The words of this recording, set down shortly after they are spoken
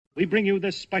We bring you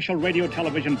this special radio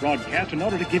television broadcast in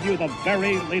order to give you the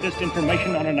very latest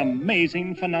information on an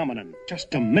amazing phenomenon.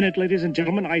 Just a minute, ladies and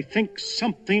gentlemen. I think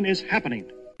something is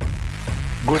happening.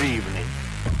 Good evening.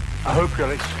 I hope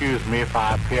you'll excuse me if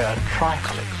I appear a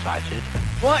trifle excited.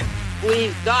 What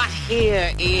we've got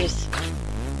here is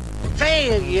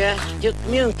failure to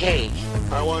communicate.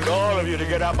 I want all of you to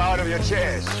get up out of your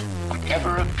chairs.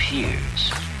 Whatever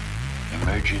appears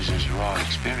emerges as raw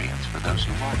experience for those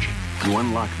who watch it. You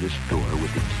unlock this door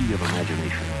with the key of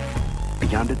imagination.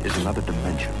 Beyond it is another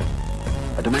dimension.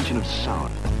 A dimension of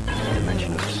sound. A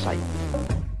dimension of sight.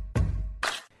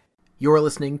 You're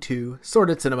listening to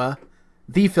Sordid Cinema,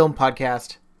 the film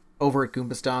podcast over at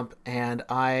Goomba Stomp, and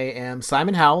I am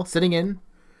Simon Howell, sitting in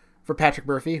for Patrick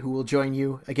Murphy, who will join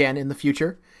you again in the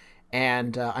future.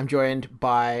 And I'm joined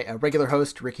by a regular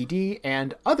host, Ricky D,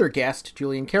 and other guest,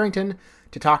 Julian Carrington,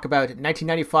 to talk about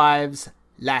 1995's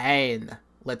La Haine.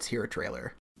 Let's hear a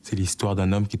trailer. C'est l'histoire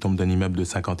d'un homme qui tombe d'un immeuble de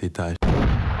 50 étages.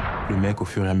 Le mec, au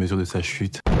fur et à mesure de sa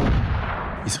chute,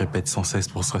 il se répète sans cesse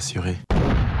pour se rassurer.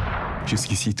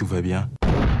 Jusqu'ici, tout va bien.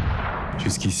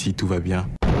 Jusqu'ici, tout va bien.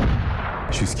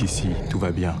 Jusqu'ici, tout va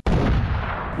bien.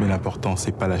 Mais l'important,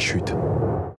 c'est pas la chute.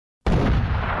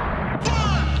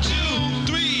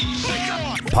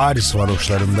 Paris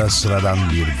varoşlarında sıradan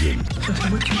bir gün.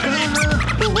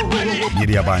 Bir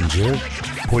yabancı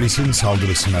polisin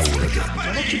saldırısına uğradı.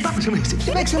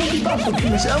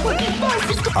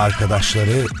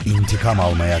 Arkadaşları intikam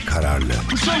almaya kararlı.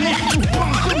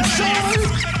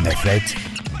 Nefret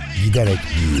giderek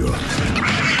büyüyor.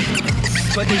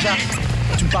 Toi déjà,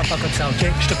 tu me parles pas comme ça,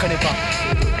 ok? Je te connais pas.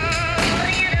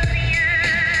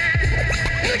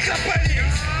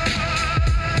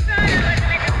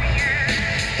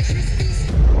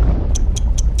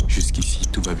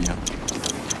 Jusqu'ici, tout va bien.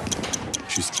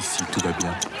 Jusqu'ici, tout va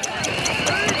bien.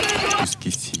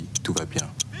 Jusqu'ici, tout va bien.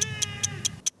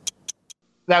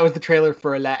 That was the trailer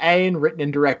for La Haine, written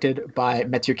and directed by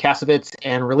Mathieu Kassovitz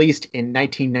and released in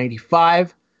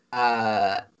 1995.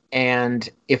 And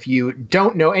if you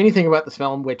don't know anything about this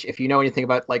film, which if you know anything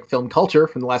about like film culture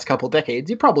from the last couple of decades,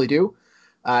 you probably do.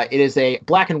 It is a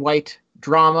black and white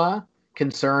drama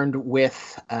concerned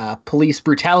with police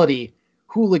brutality,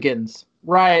 hooligans,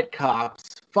 riot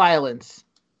cops, violence,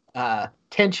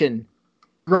 tension,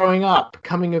 growing up,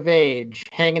 coming of age,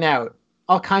 hanging out,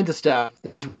 all kinds of stuff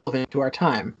that's relevant to our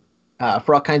time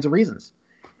for all kinds of reasons.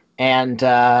 And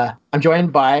I'm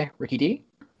joined by Ricky D.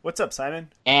 What's up, Simon?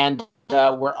 And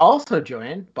we're also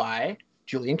joined by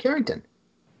Julian Carrington.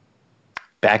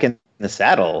 Back in the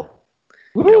saddle,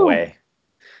 Woo! In a way.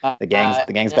 The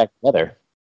gang's back together.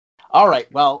 All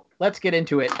right, well, let's get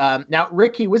into it. Now,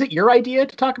 Ricky, was it your idea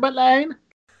to talk about La Haine?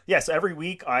 Yes, every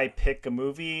week I pick a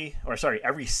movie,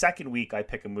 every second week I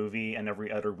pick a movie, and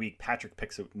every other week Patrick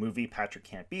picks a movie. Patrick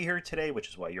can't be here today, which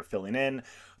is why you're filling in.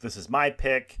 This is my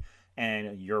pick,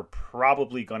 and you're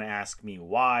probably going to ask me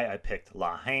why I picked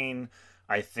La Haine.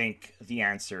 I think the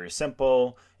answer is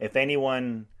simple. If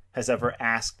anyone has ever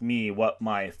asked me what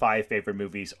my 5 favorite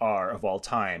movies are of all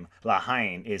time, La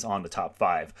Haine is on the top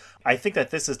 5. I think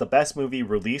that this is the best movie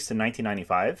released in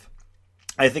 1995.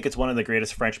 I think it's one of the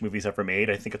greatest French movies ever made.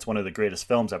 I think it's one of the greatest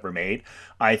films ever made.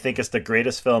 I think it's the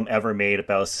greatest film ever made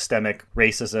about systemic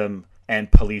racism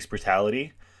and police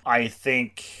brutality. I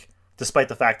think, despite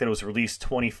the fact that it was released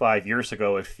 25 years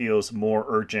ago, it feels more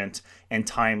urgent and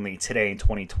timely today in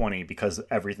 2020 because of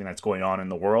everything that's going on in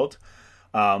the world.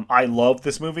 I love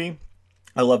this movie.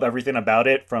 I love everything about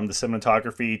it, from the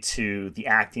cinematography to the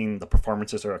acting. The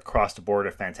performances are across the board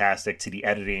are fantastic, to the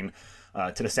editing,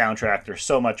 to the soundtrack. There's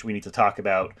so much we need to talk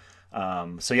about.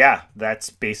 So yeah, that's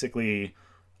basically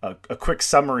a quick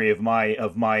summary of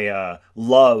my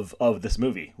love of this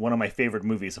movie. One of my favorite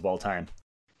movies of all time.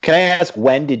 Can I ask,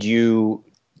 when did you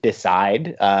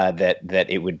decide that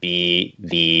it would be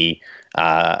the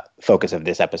focus of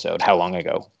this episode? How long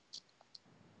ago?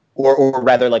 Or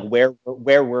rather, like, where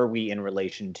were we in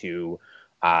relation to,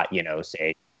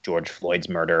 say, George Floyd's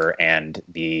murder and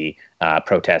the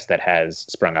protest that has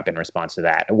sprung up in response to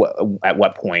that? At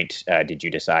what point did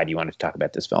you decide you wanted to talk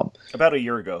about this film? About a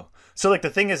year ago. So, like, the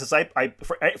thing is I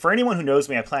for anyone who knows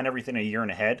me, I plan everything a year and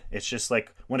ahead. It's just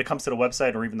like when it comes to the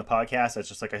website or even the podcast, it's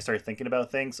just like I start thinking about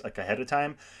things like ahead of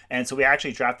time. And so we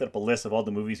actually drafted up a list of all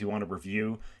the movies we want to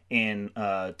review in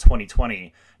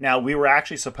 2020. Now, we were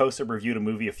actually supposed to review the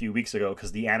movie a few weeks ago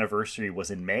because the anniversary was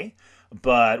in May,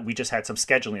 but we just had some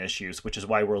scheduling issues, which is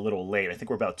why we're a little late. I think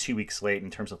we're about 2 weeks late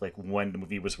in terms of like when the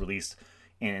movie was released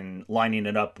and lining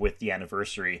it up with the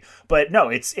anniversary. But no,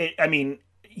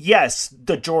 yes,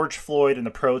 the George Floyd and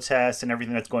the protests and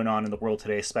everything that's going on in the world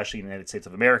today, especially in the United States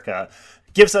of America,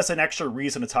 gives us an extra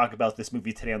reason to talk about this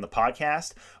movie today on the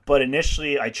podcast. But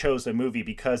initially, I chose the movie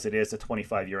because it is a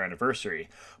 25-year anniversary.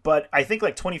 But I think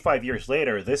like 25 years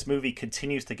later, this movie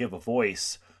continues to give a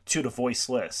voice to the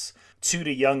voiceless, to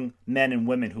the young men and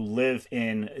women who live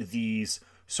in these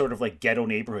sort of like ghetto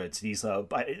neighborhoods. These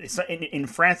in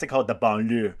France they call it the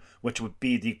banlieue, which would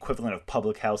be the equivalent of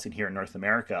public housing here in North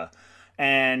America.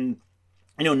 And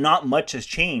not much has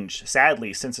changed,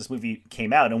 sadly, since this movie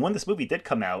came out. And when this movie did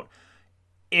come out,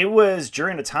 it was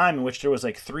during a time in which there was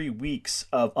like 3 weeks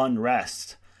of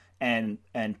unrest and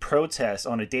protests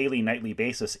on a daily, nightly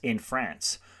basis in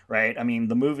France, right? I mean,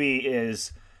 the movie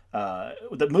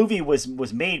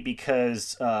was made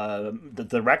because the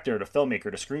director, the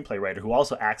filmmaker, the screenplay writer, who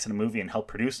also acts in a movie and helped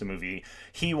produce the movie,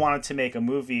 he wanted to make a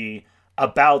movie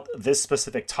about this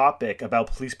specific topic, about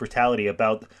police brutality,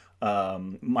 about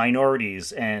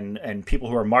minorities and people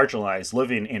who are marginalized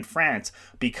living in France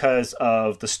because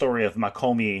of the story of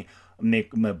Makomi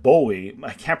Mbowe.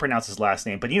 I can't pronounce his last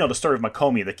name, but the story of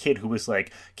Makomi, the kid who was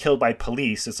like killed by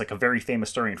police. It's like a very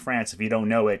famous story in France. If you don't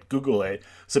know it, Google it.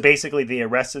 So basically they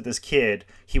arrested this kid.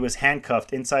 He was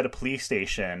handcuffed inside a police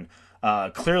station,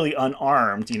 clearly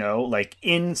unarmed, like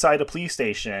inside a police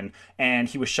station, and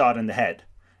he was shot in the head.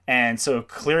 And so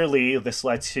clearly this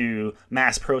led to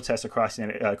mass protests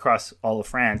across all of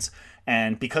France.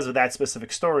 And because of that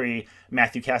specific story,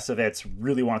 Matthew Kassovitz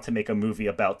really wanted to make a movie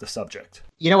about the subject.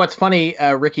 What's funny,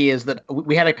 Ricky, is that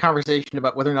we had a conversation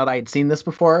about whether or not I had seen this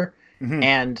before. Mm-hmm.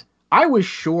 And I was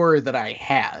sure that I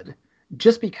had,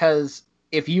 just because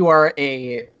if you are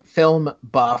a film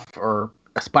buff or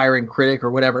aspiring critic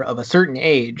or whatever of a certain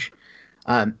age,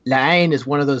 La Haine is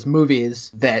one of those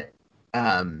movies that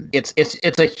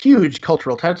it's a huge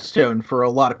cultural touchstone for a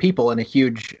lot of people and a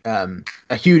huge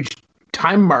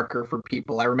time marker for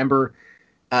people. I remember,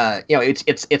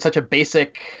 it's such a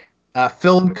basic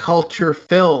film culture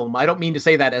film. I don't mean to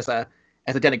say that as a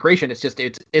denigration. It's just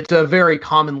it's a very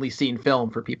commonly seen film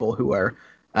for people who are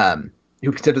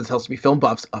who consider themselves to be film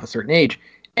buffs of a certain age.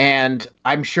 And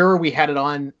I'm sure we had it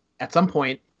on at some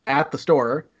point at the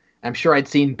store. I'm sure I'd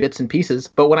seen bits and pieces,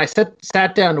 but when I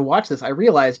sat down to watch this, I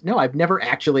realized, no, I've never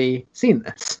actually seen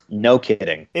this. No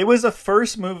kidding. It was the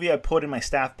first movie I put in my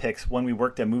staff picks when we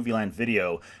worked at Movieland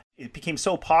Video. It became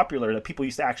so popular that people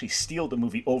used to actually steal the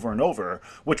movie over and over,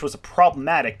 which was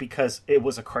problematic because it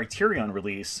was a Criterion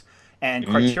release, and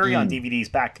Criterion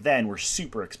DVDs back then were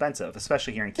super expensive,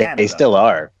 especially here in Canada. They still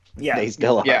are. Yeah. They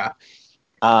still are. Yeah.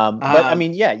 But I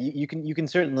mean, yeah, you can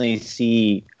certainly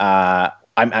see.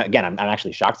 I'm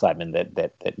actually shocked, Simon,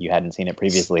 that you hadn't seen it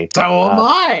previously. So am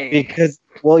I. Because,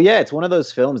 well, yeah, it's one of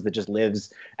those films that just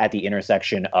lives at the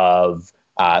intersection of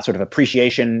sort of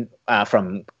appreciation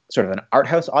from sort of an art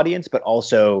house audience, but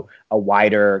also a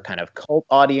wider kind of cult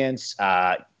audience,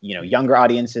 younger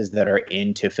audiences that are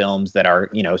into films that are,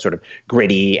 sort of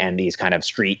gritty and these kind of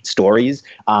street stories.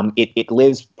 It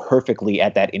lives perfectly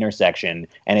at that intersection,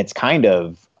 and it's kind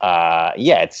of,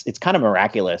 it's kind of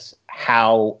miraculous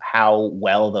how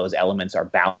well those elements are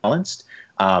balanced.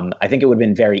 I think it would have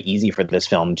been very easy for this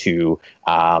film to,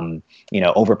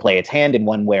 overplay its hand in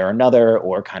one way or another,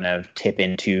 or kind of tip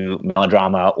into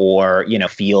melodrama, or,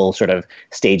 feel sort of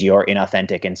stagey or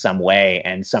inauthentic in some way.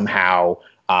 And somehow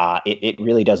it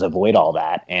really does avoid all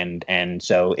that. And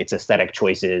so its aesthetic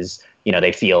choices,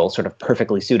 they feel sort of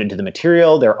perfectly suited to the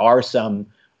material. There are some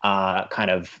kind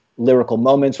of lyrical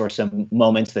moments or some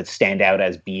moments that stand out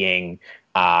as being,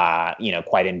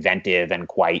 quite inventive and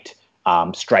quite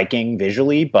striking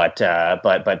visually, but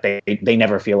they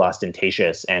never feel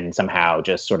ostentatious, and somehow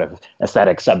just sort of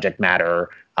aesthetic, subject matter,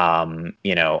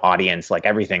 audience, like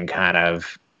everything kind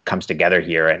of comes together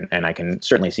here, and I can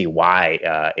certainly see why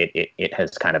it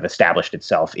has kind of established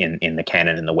itself in the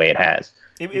canon in the way it has.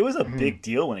 It was a big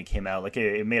deal when it came out. Like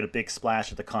it made a big splash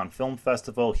at the Cannes Film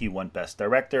Festival. He won Best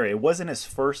Director. It wasn't his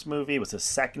first movie; it was his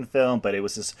second film, but it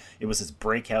was his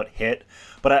breakout hit.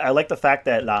 But I like the fact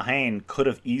that La Haine could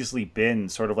have easily been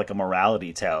sort of like a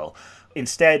morality tale.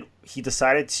 Instead, he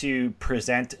decided to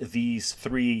present these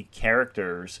three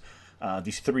characters,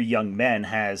 these three young men,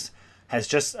 as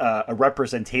just a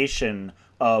representation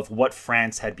of what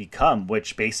France had become,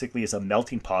 which basically is a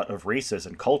melting pot of races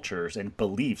and cultures and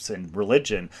beliefs and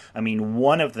religion. I mean,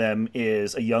 one of them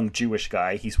is a young Jewish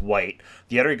guy. He's white.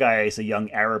 The other guy is a young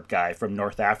Arab guy from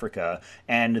North Africa.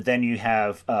 And then you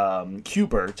have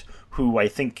Hubert, who I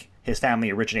think his family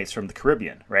originates from the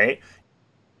Caribbean, right?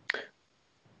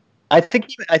 I think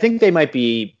they might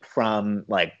be from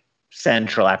like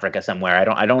Central Africa somewhere.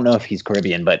 I don't know if he's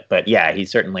Caribbean, but yeah, he's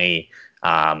certainly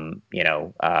from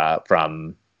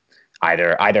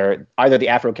either the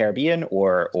Afro-Caribbean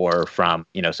or from,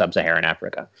 sub-Saharan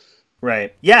Africa.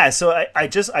 Right. Yeah. So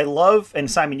I love, and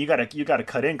Simon, you gotta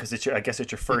cut in because I guess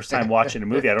it's your first time watching a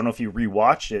movie. I don't know if you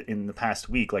rewatched it in the past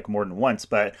week, like more than once,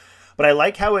 but I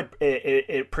like how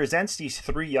it presents these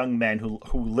three young men who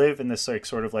live in this like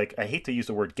sort of like, I hate to use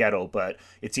the word ghetto, but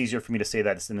it's easier for me to say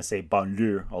that than to say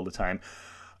banlieue all the time.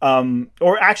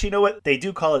 Or actually, you know what? They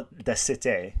do call it the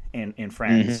cité in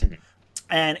France. Mm-hmm.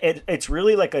 And it's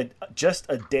really like just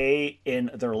a day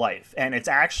in their life. And it's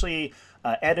actually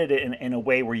edited in a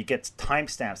way where you get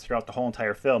timestamps throughout the whole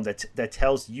entire film that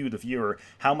tells you, the viewer,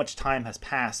 how much time has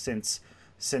passed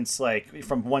since like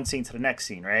from one scene to the next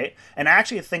scene, right? And I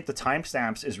actually think the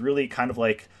timestamps is really kind of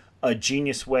like a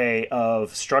genius way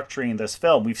of structuring this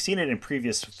film. We've seen it in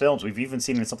previous films. We've even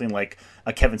seen it in something like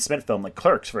a Kevin Smith film, like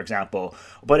Clerks, for example.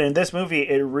 But in this movie,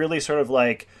 it really sort of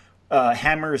like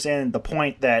hammers in the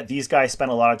point that these guys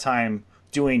spend a lot of time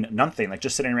doing nothing, like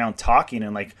just sitting around talking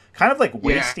and like kind of like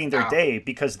wasting their day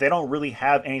because they don't really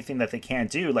have anything that they can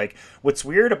do. Like what's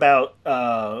weird about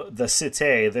the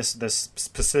Cité, this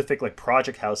specific like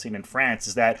project housing in France,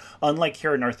 is that unlike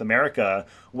here in North America,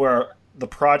 where the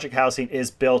project housing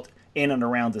is built in and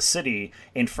around the city,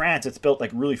 in France it's built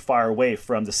like really far away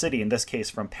from the city, in this case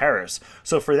from Paris.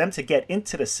 So for them to get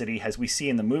into the city, as we see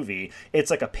in the movie,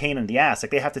 it's like a pain in the ass.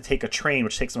 Like they have to take a train,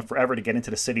 which takes them forever to get into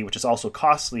the city, which is also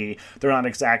costly. They're not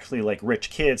exactly like rich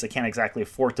kids. They can't exactly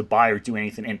afford to buy or do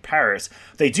anything in Paris.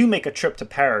 They do make a trip to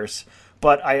Paris,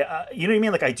 but you know what I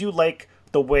mean? Like I do like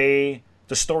the way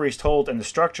the story's told and the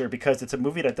structure, because it's a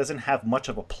movie that doesn't have much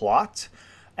of a plot.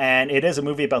 And it is a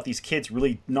movie about these kids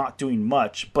really not doing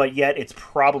much, but yet it's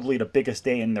probably the biggest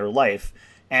day in their life.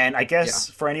 And I guess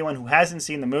for anyone who hasn't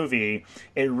seen the movie,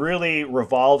 it really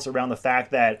revolves around the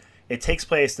fact that it takes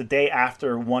place the day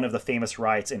after one of the famous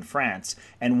riots in France,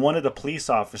 and one of the police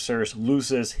officers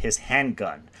loses his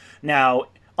handgun. Now,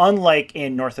 unlike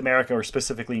in North America, or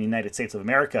specifically in the United States of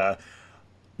America,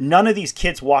 none of these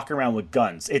kids walk around with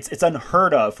guns. It's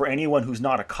unheard of for anyone who's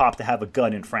not a cop to have a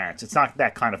gun in France. It's not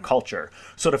that kind of culture.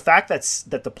 So the fact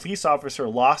that the police officer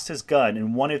lost his gun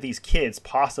and one of these kids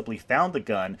possibly found the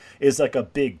gun is like a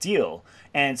big deal.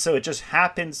 And so it just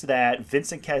happens that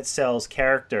Vincent Cassel's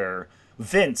character,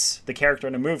 Vince, the character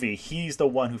in the movie, he's the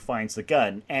one who finds the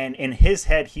gun. And in his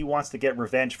head, he wants to get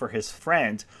revenge for his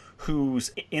friend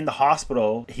who's in the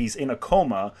hospital. He's in a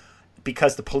coma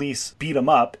because the police beat him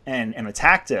up and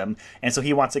attacked him. And so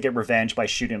he wants to get revenge by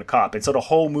shooting a cop. And so the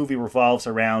whole movie revolves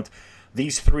around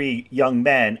these three young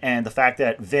men and the fact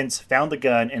that Vince found the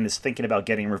gun and is thinking about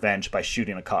getting revenge by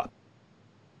shooting a cop.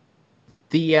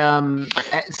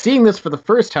 Seeing this for the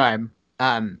first time,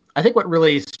 I think what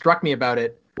really struck me about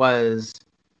it was,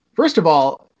 first of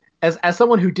all, as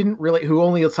someone who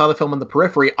only saw the film on the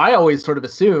periphery, I always sort of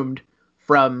assumed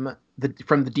from the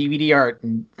DVD art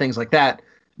and things like that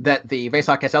the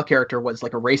Vincent Cassel character was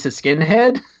like a racist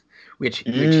skinhead, which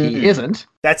he isn't.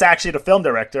 That's actually the film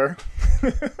director.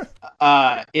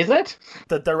 Is it?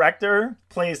 The director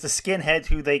plays the skinhead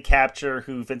who they capture,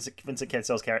 who Vincent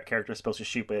Cassel's character is supposed to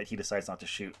shoot, but he decides not to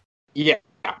shoot. Yeah.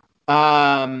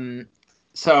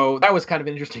 So that was kind of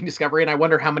an interesting discovery, and I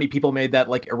wonder how many people made that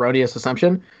like erroneous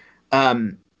assumption.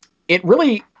 It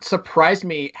really surprised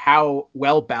me how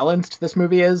well balanced this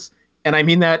movie is, and I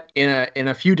mean that in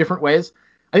a few different ways.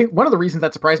 I think one of the reasons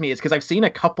that surprised me is because I've seen a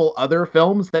couple other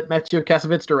films that Mathieu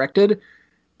Kassovitz directed,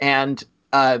 and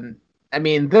I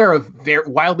mean, they're of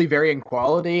wildly varying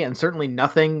quality, and certainly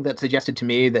nothing that suggested to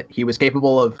me that he was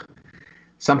capable of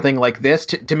something like this.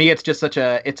 To me, it's just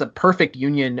it's a perfect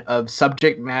union of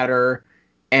subject matter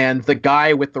and the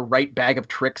guy with the right bag of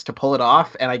tricks to pull it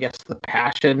off, and I guess the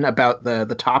passion about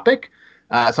the topic.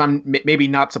 So I'm maybe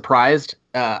not surprised.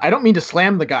 I don't mean to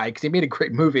slam the guy because he made a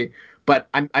great movie, but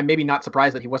I'm maybe not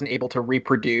surprised that he wasn't able to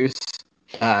reproduce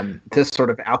this sort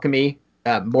of alchemy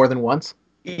more than once.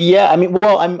 Yeah, I mean,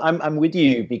 well, I'm with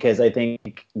you because I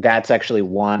think that's actually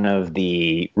one of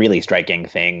the really striking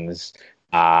things,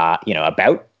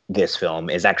 about this film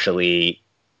is actually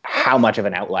how much of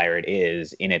an outlier it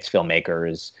is in its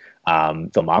filmmakers'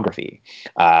 filmography.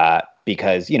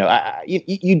 Because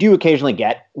you do occasionally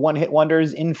get one-hit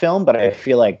wonders in film, but I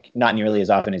feel like not nearly as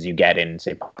often as you get in,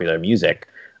 say, popular music.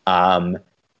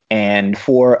 And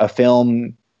for a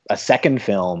second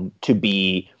film to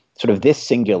be sort of this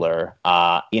singular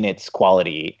in its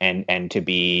quality and to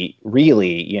be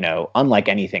really, unlike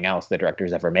anything else the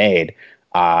director's ever made,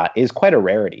 is quite a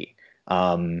rarity.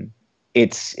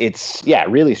 It's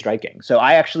really striking. So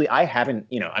I haven't,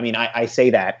 I say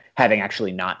that having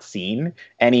actually not seen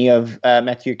any of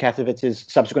Mathieu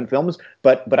Kassovitz's subsequent films,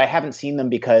 but I haven't seen them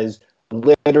because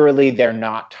literally they're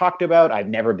not talked about. I've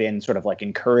never been sort of like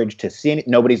encouraged to see it.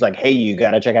 Nobody's like, hey, you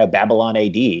got to check out Babylon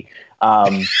AD. It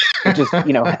just, has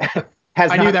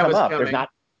not come up. There's not.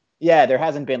 Yeah, there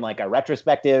hasn't been like a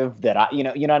retrospective that you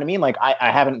know what I mean? Like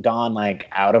I haven't gone like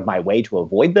out of my way to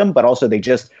avoid them, but also they're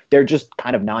just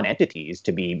kind of non-entities,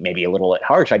 to be maybe a little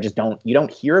harsh. You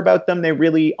don't hear about them. They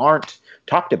really aren't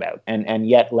talked about. And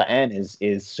yet La Haine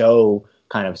is so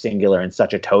kind of singular and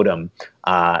such a totem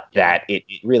that it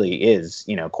really is,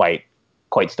 quite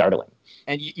startling.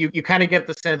 And you kind of get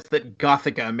the sense that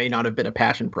Gothica may not have been a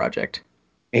passion project.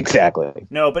 Exactly.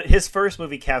 No, but his first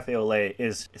movie, Cafe au Lait,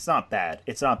 it's not bad.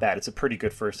 It's not bad. It's a pretty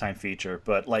good first-time feature.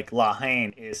 But, like, La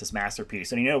Haine is his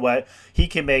masterpiece. And you know what? He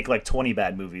can make, like, 20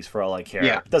 bad movies for all I care.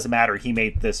 Yeah. It doesn't matter. He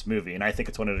made this movie, and I think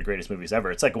it's one of the greatest movies ever.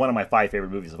 It's, like, one of my 5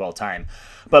 favorite movies of all time.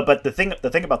 But the thing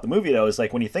about the movie, though, is,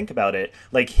 like, when you think about it,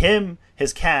 like, him,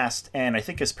 his cast, and I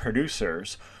think his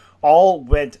producers all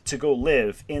went to go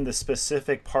live in the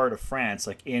specific part of France,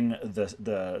 like in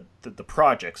the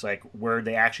projects, like where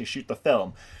they actually shoot the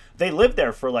film. They lived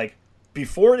there for like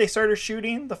before they started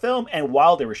shooting the film and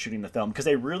while they were shooting the film, because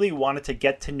they really wanted to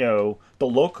get to know the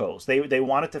locals. They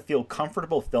wanted to feel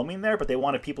comfortable filming there, but they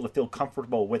wanted people to feel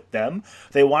comfortable with them.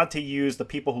 They wanted to use the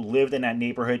people who lived in that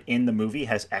neighborhood in the movie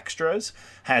as extras,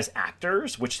 as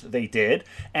actors, which they did,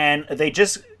 and they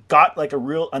just got like a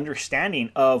real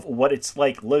understanding of what it's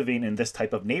like living in this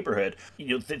type of neighborhood.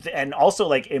 And also,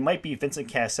 like, it might be Vincent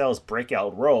Cassel's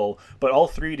breakout role, but all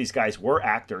 3 of these guys were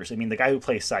actors. I mean, the guy who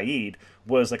plays Saeed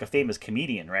was like a famous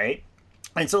comedian, right?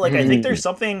 And so, like, I think there's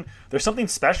something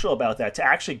special about that, to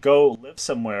actually go live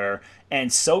somewhere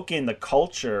and soak in the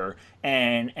culture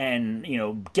and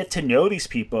get to know these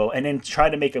people, and then try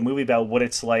to make a movie about what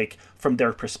it's like from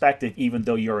their perspective, even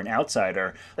though you're an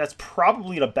outsider. That's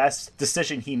probably the best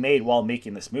decision he made while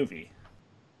making this movie.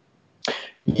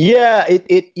 Yeah,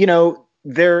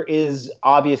 there is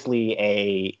obviously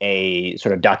a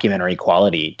sort of documentary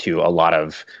quality to a lot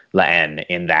of La Haine,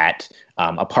 in that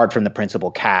apart from the principal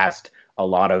cast, a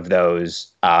lot of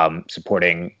those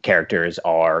supporting characters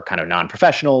are kind of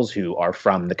non-professionals who are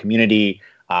from the community.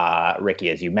 Ricky,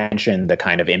 as you mentioned, the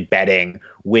kind of embedding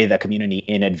with a community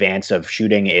in advance of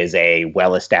shooting is a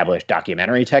well-established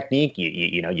documentary technique.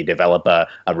 You develop a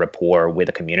rapport with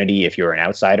a community if you're an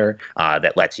outsider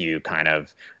that lets you kind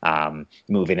of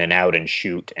move in and out and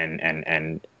shoot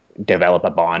and develop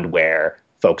a bond where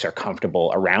folks are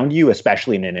comfortable around you,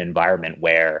 especially in an environment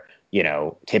where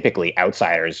typically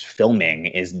outsiders filming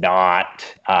is not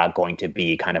going to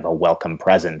be kind of a welcome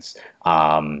presence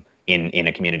in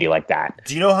a community like that.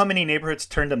 Do you know how many neighborhoods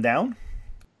turned them down?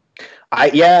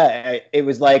 It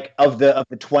was like of the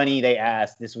 20 they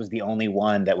asked, this was the only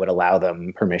one that would allow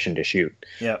them permission to shoot.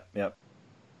 Yep.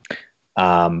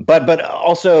 But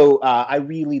also, I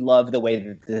really love the way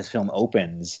that this film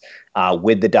opens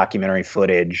with the documentary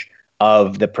footage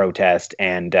of the protest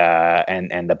and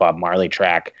the Bob Marley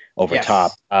track over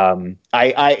top.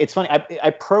 It's funny.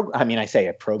 I say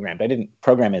I programmed. I didn't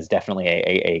program is definitely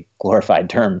a glorified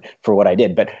term for what I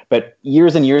did. But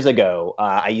years and years ago,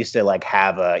 I used to like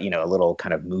have a little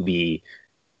kind of movie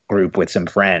group with some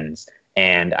friends.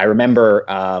 And I remember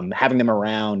having them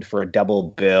around for a double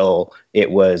bill.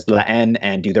 It was La Haine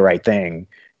and Do the Right Thing.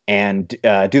 And Do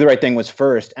the Right Thing was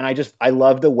first. And I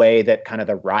love the way that kind of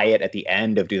the riot at the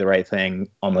end of Do the Right Thing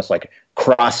almost like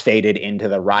crossfaded into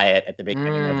the riot at the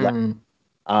beginning of La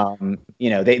Haine.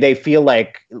 They feel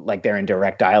like they're in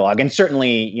direct dialogue. And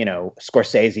certainly,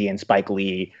 Scorsese and Spike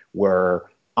Lee were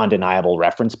undeniable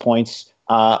reference points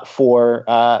for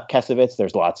Cassavetes.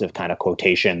 There's lots of kind of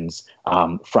quotations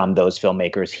from those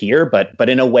filmmakers here, but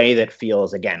in a way that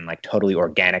feels, again, like totally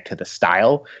organic to the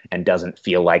style and doesn't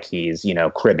feel like he's,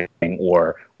 cribbing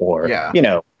or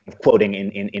quoting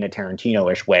in a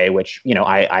Tarantino-ish way, which,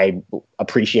 I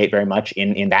appreciate very much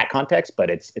in that context, but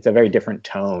it's a very different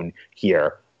tone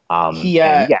here.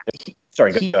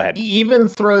 Sorry, go ahead. He even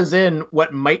throws in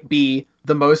what might be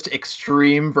the most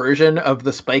extreme version of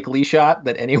the Spike Lee shot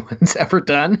that anyone's ever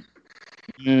done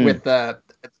with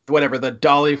the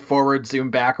dolly forward zoom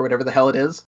back or whatever the hell it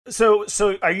is. So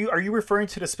are you referring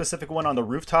to the specific one on the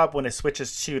rooftop when it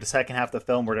switches to the second half of the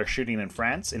film where they're shooting in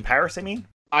France, in Paris, I mean?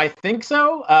 I think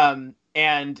so.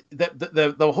 And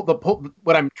the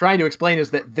what I'm trying to explain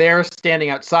is that they're standing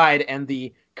outside and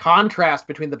the contrast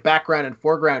between the background and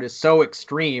foreground is so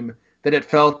extreme that it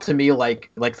felt to me like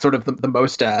sort of the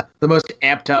most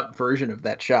amped up version of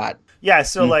that shot. Yeah,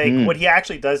 so like what he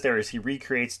actually does there is he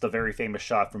recreates the very famous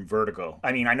shot from Vertigo.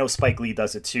 I mean, I know Spike Lee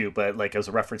does it too, but like it was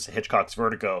a reference to Hitchcock's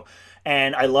Vertigo.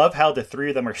 And I love how the three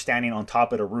of them are standing on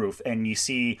top of a roof and you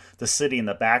see the city in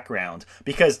the background,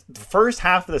 because the first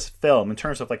half of this film, in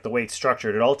terms of like the way it's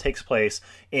structured, it all takes place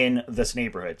in this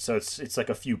neighborhood. So it's like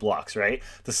a few blocks, right?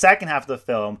 The second half of the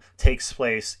film takes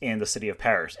place in the city of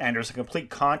Paris, and there's a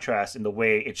complete contrast in the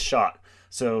way it's shot.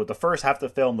 So the first half of the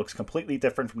film looks completely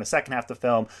different from the second half of the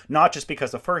film, not just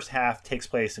because the first half takes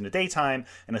place in the daytime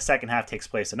and the second half takes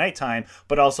place at nighttime,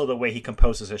 but also the way he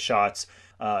composes his shots,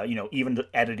 even the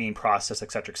editing process,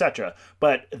 etc., etc.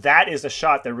 But that is a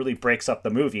shot that really breaks up the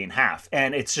movie in half.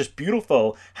 And it's just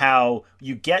beautiful how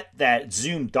you get that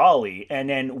zoom dolly and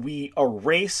then we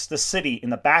erase the city in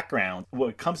the background.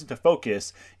 What comes into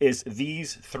focus is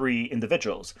these three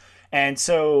individuals. And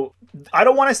so I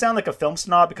don't want to sound like a film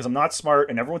snob because I'm not smart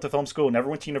and never went to film school, never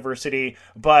went to university,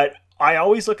 but I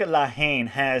always look at La Haine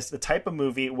as the type of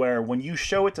movie where when you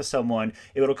show it to someone,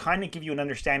 it'll kind of give you an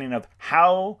understanding of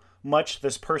how much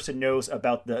this person knows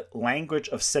about the language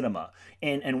of cinema.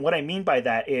 And what I mean by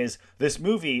that is this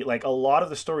movie, like a lot of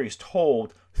the story is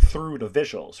told through the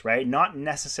visuals, right? Not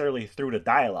necessarily through the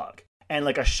dialogue. And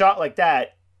like a shot like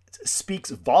that speaks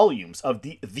volumes of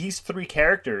these three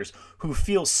characters who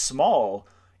feel small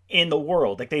in the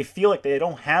world. Like they feel like they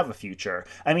don't have a future.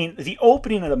 I mean, the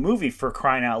opening of the movie, for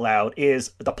crying out loud,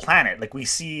 is the planet. Like we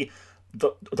see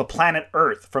the planet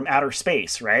Earth from outer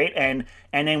space, right? And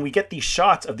then we get these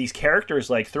shots of these characters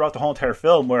like throughout the whole entire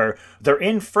film where they're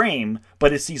in frame,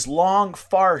 but it's these long,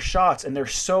 far shots and they're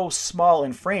so small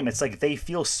in frame. It's like they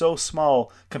feel so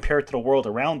small compared to the world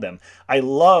around them. I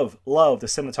love the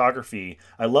cinematography.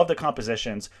 I love the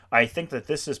compositions. I think that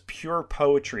this is pure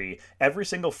poetry. Every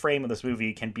single frame of this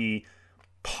movie can be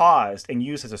paused and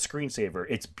used as a screensaver.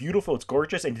 It's beautiful. It's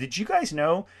gorgeous. And did you guys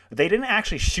know they didn't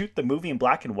actually shoot the movie in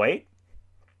black and white?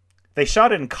 They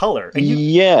shot it in color. And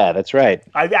yeah, that's right.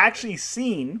 I've actually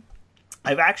seen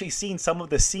some of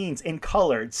the scenes in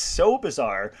color. It's so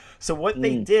bizarre. So what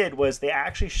they did was they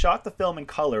actually shot the film in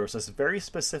color. It was this very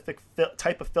specific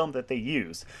type of film that they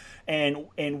use, and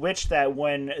in which that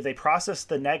when they process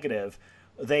the negative,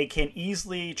 they can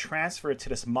easily transfer it to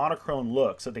this monochrome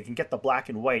look so they can get the black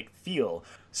and white feel.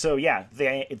 So yeah,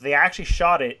 they actually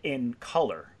shot it in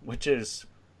color, which is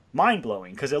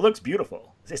mind-blowing because it looks beautiful.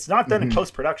 It's not done in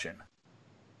post-production.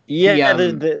 Yeah,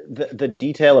 the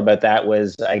detail about that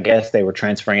was, I guess they were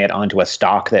transferring it onto a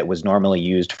stock that was normally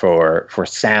used for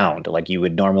sound. Like you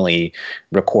would normally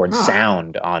record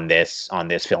sound on this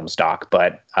film stock,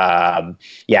 but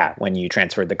when you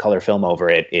transferred the color film over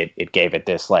it, it gave it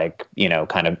this like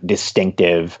kind of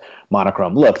distinctive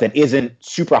monochrome look that isn't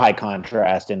super high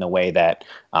contrast in the way that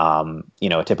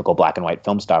a typical black and white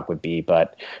film stock would be.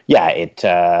 But yeah, it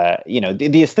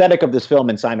the aesthetic of this film,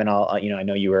 and Simon, I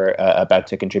know you were about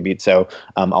to contribute, so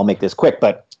I'll make this quick,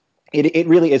 but it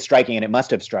really is striking, and it must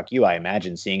have struck you, I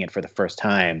imagine, seeing it for the first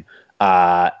time,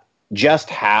 just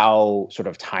how sort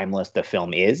of timeless the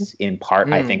film is, in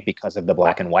part, I think, because of the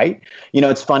black and white.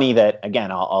 It's funny that,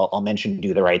 again, I'll mention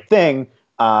Do the Right Thing,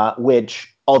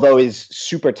 which, although is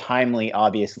super timely,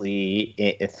 obviously,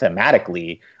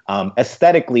 thematically,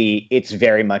 aesthetically, it's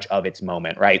very much of its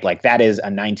moment, right? Like that is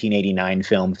a 1989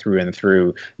 film through and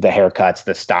through. The haircuts,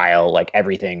 the style, like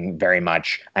everything very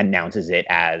much announces it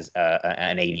as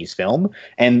an 80s film.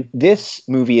 And this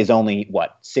movie is only,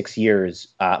 6 years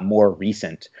more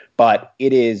recent, but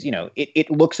it is,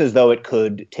 it looks as though it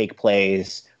could take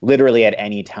place literally at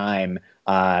any time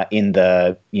in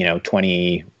the,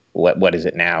 20, what is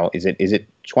it now? Is it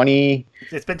 20?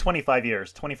 It's been 25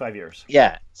 years. 25 years.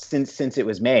 Yeah, since it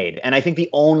was made. And I think the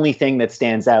only thing that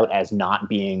stands out as not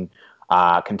being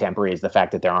contemporary is the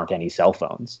fact that there aren't any cell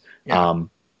phones. Yeah.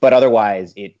 But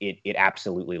otherwise, it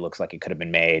absolutely looks like it could have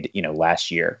been made,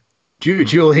 last year.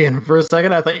 Julian, for a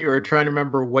second, I thought you were trying to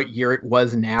remember what year it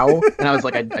was now, and I was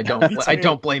like, I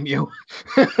don't blame you.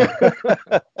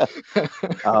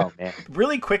 Oh man!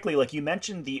 Really quickly, like you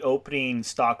mentioned, the opening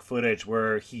stock footage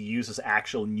where he uses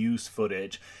actual news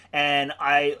footage, and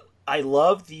I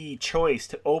love the choice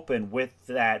to open with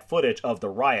that footage of the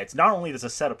riots. Not only does it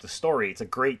set up the story, it's a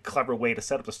great, clever way to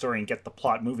set up the story and get the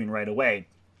plot moving right away,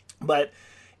 but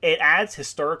it adds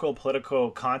historical, political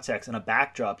context and a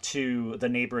backdrop to the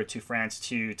neighborhood, to France,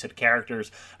 to the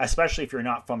characters, especially if you're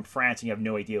not from France and you have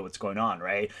no idea what's going on,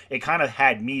 right? It kind of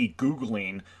had me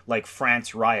Googling, like,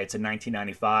 France riots in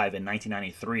 1995 and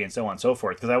 1993 and so on and so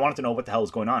forth, because I wanted to know what the hell was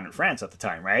going on in France at the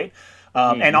time, right?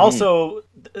 And also,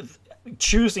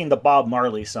 choosing the Bob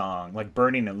Marley song, like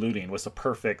Burning and Looting, was the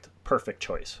perfect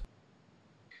choice.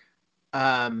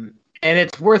 And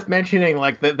it's worth mentioning,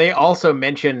 like, that they also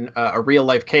mention a real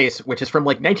life case, which is from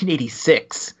like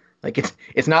 1986. Like,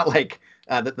 it's not like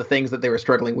that the things that they were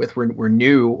struggling with were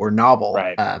new or novel.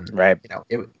 Right. Right. You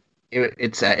know,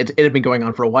 it had been going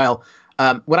on for a while.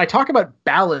 When I talk about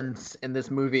balance in this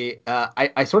movie,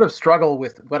 I sort of struggle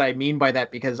with what I mean by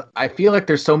that, because I feel like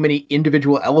there's so many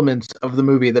individual elements of the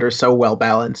movie that are so well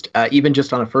balanced, even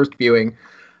just on a first viewing.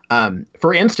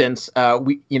 For instance,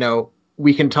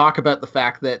 we can talk about the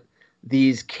fact that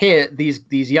these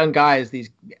young guys, these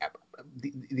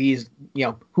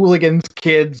hooligans,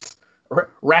 kids,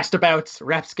 rastabouts,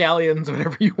 rapscallions,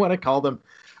 whatever you want to call them,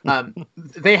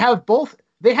 they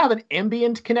have an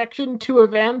ambient connection to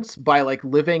events by like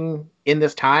living in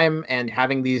this time and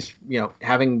having these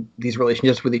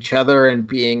relationships with each other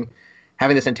and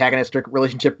having this antagonistic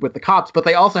relationship with the cops, but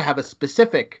they also have a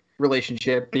specific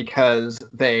relationship because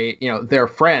their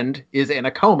friend is in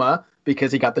a coma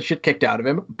because he got the shit kicked out of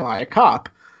him by a cop.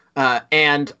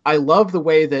 And I love the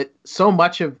way that so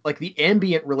much of like the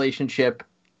ambient relationship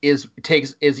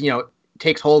takes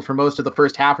hold for most of the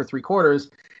first half or three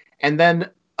quarters. And then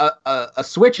a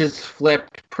switch is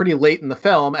flipped pretty late in the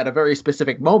film at a very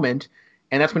specific moment.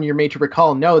 And that's when you're made to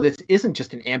recall, no, this isn't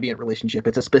just an ambient relationship.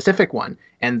 It's a specific one.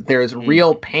 And there's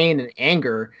real pain and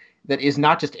anger that is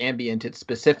not just ambient, it's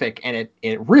specific. And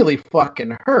it really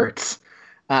fucking hurts.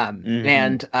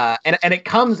 And it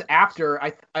comes after,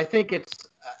 I think it's,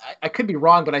 I could be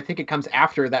wrong, but I think it comes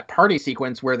after that party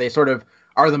sequence where they sort of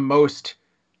are the most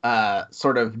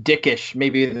sort of dickish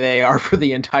maybe they are for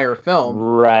the entire film.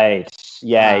 Right.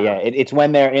 Yeah. It's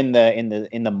when they're in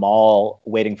the mall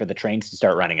waiting for the trains to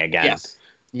start running again. Yes.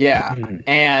 Yeah.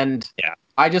 And yeah.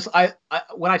 I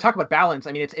when I talk about balance,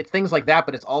 I mean it's things like that,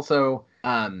 but it's also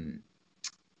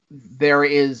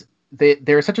there's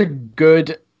such a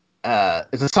good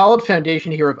there's a solid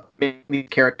foundation here of making these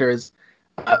characters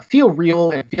feel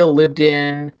real and feel lived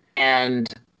in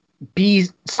and be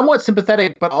somewhat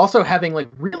sympathetic, but also having like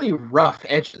really rough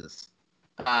edges,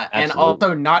 and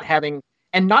also not having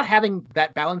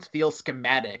that balance feel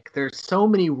schematic. There's so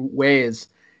many ways.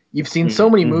 You've seen so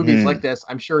many movies like this.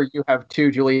 I'm sure you have too,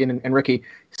 Julian and Ricky.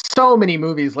 So many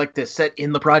movies like this set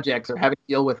in the projects or having to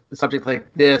deal with a subject like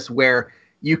this, where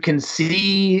you can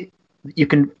see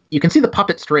the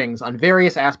puppet strings on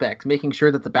various aspects, making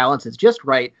sure that the balance is just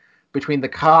right between the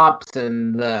cops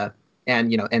and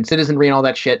citizenry and all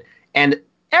that shit. And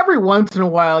every once in a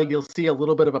while, you'll see a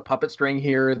little bit of a puppet string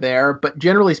here or there, but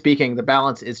generally speaking, the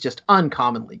balance is just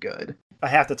uncommonly good. I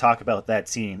have to talk about that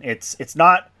scene. It's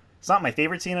not my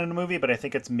favorite scene in the movie, but I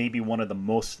think it's maybe one of the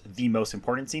most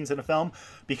important scenes in the film,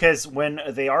 because when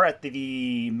they are at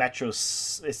the metro,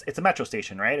 it's a metro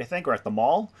station, right? I think, or at the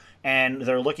mall, and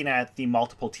they're looking at the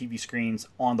multiple TV screens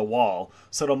on the wall.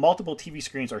 So the multiple TV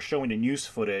screens are showing the news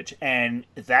footage, and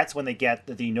that's when they get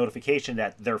the notification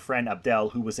that their friend Abdel,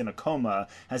 who was in a coma,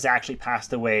 has actually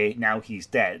passed away. Now he's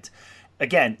dead.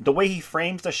 Again, the way he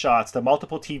frames the shots, the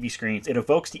multiple TV screens, it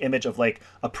evokes the image of like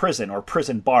a prison or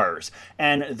prison bars.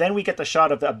 And then we get the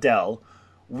shot of Abdel.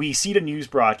 We see the news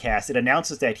broadcast. It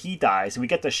announces that he dies. And we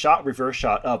get the reverse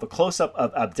shot of a close-up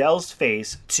of Abdel's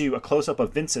face to a close-up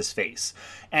of Vince's face.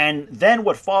 And then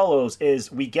what follows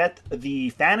is we get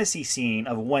the fantasy scene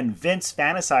of when Vince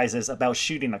fantasizes about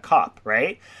shooting a cop,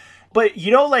 right? But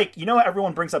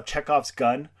everyone brings up Chekhov's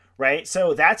gun, right?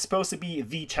 So that's supposed to be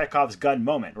the Chekhov's gun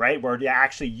moment, right? Where they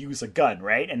actually use a gun,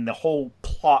 right? And the whole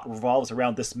plot revolves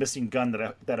around this missing gun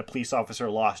that a police officer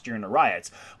lost during the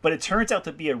riots. But it turns out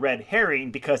to be a red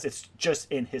herring because it's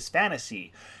just in his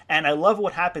fantasy. And I love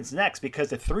what happens next, because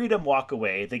the three of them walk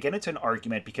away. They get into an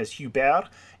argument because Hubert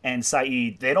and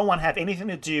Saeed, they don't want to have anything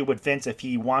to do with Vince if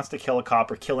he wants to kill a cop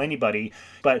or kill anybody.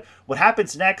 But what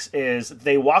happens next is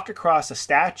they walk across a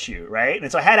statue, right?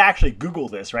 And so I had to actually Google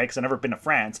this, right? Because I've never been to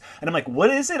France. And I'm like,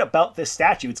 what is it about this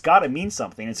statue? It's got to mean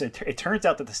something. And so it turns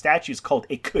out that the statue is called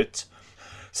Écoute.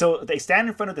 So they stand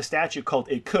in front of the statue called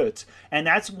Écoute, and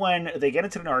that's when they get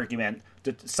into an argument.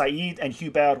 Saeed and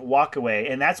Hubert walk away,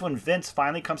 and that's when Vince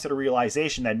finally comes to the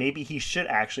realization that maybe he should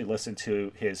actually listen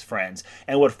to his friends.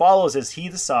 And what follows is he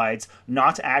decides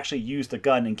not to actually use the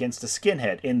gun against the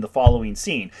skinhead in the following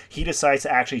scene. He decides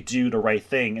to actually do the right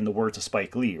thing, in the words of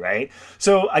Spike Lee, right?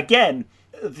 So again,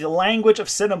 the language of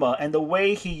cinema and the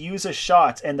way he uses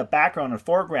shots and the background and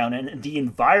foreground and the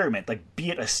environment, like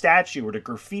be it a statue or the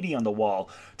graffiti on the wall,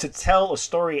 to tell a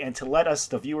story and to let us,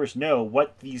 the viewers, know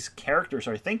what these characters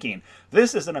are thinking.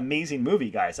 This is an amazing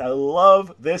movie, guys. I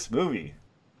love this movie.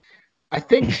 I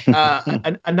think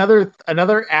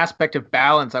another aspect of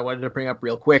balance I wanted to bring up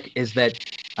real quick is that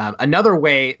another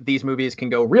way these movies can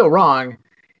go real wrong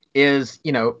is,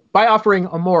 by offering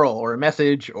a moral or a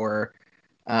message or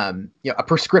a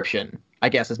prescription, I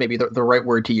guess is maybe the right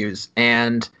word to use.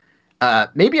 And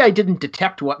maybe I didn't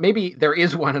detect maybe there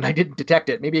is one and I didn't detect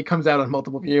it. Maybe it comes out on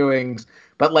multiple viewings.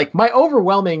 But like my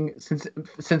overwhelming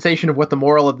sensation of what the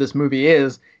moral of this movie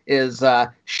is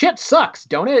shit sucks,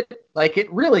 don't it? Like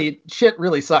shit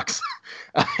really sucks.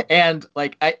 And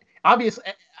like I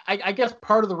guess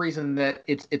part of the reason that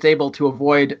it's able to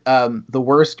avoid the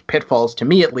worst pitfalls, to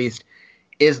me at least,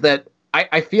 is that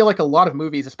I feel like a lot of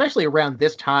movies, especially around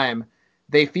this time,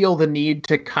 they feel the need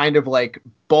to kind of like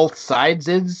both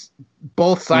sidesism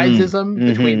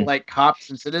between like cops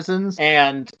and citizens,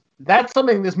 and that's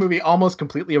something this movie almost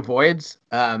completely avoids.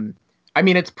 I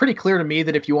mean, it's pretty clear to me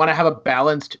that if you want to have a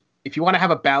balanced,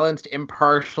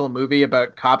 impartial movie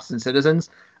about cops and citizens,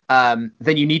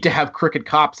 then you need to have crooked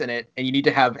cops in it, and you need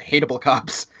to have hateable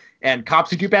cops and cops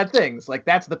who do bad things. Like,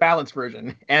 that's the balanced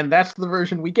version, and that's the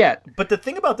version we get. But the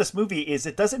thing about this movie is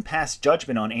it doesn't pass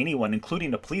judgment on anyone,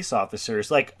 including the police officers.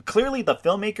 Like, clearly the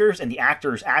filmmakers and the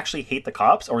actors actually hate the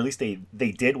cops, or at least they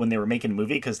did when they were making the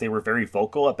movie, because they were very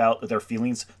vocal about their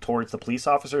feelings towards the police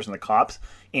officers and the cops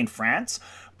in France.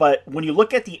 But when you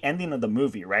look at the ending of the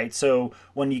movie, right? So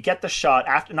when you get the shot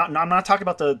after, I'm not talking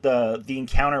about the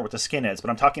encounter with the skinheads,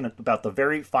 but I'm talking about the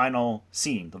very final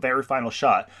scene, the very final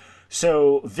shot.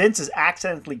 So Vince is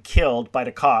accidentally killed by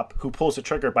the cop who pulls the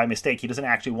trigger by mistake. He doesn't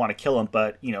actually want to kill him,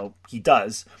 but, he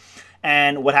does.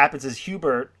 And what happens is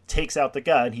Hubert takes out the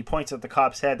gun. He points at the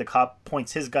cop's head. The cop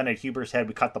points his gun at Hubert's head.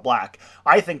 We cut the black.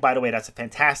 I think, by the way, that's a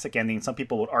fantastic ending. Some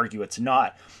people would argue it's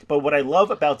not. But what I love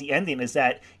about the ending is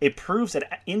that it proves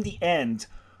that in the end,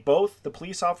 both the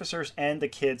police officers and the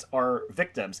kids are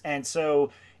victims. And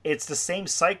so it's the same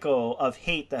cycle of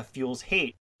hate that fuels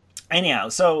hate. Anyhow,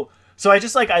 So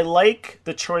I like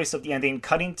the choice of the ending,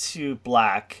 cutting to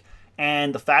black,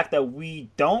 and the fact that we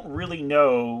don't really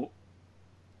know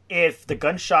if the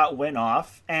gunshot went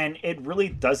off, and it really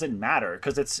doesn't matter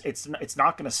because it's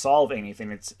not going to solve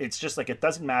anything. It's just like, it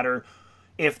doesn't matter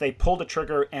if they pulled the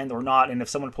trigger and or not, and if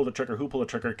someone pulled the trigger, who pulled the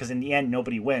trigger, because in the end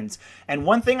nobody wins. And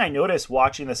one thing I noticed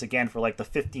watching this again for like the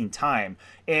 15th time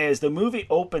is the movie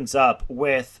opens up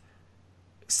with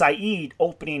Saeed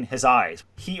opening his eyes.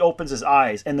 He opens his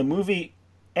eyes, and the movie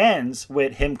ends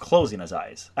with him closing his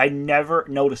eyes. I never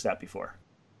noticed that before.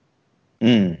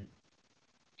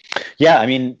 Yeah, I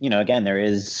mean, again, there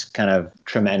is kind of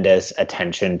tremendous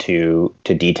attention to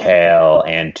detail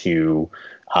and to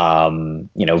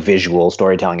visual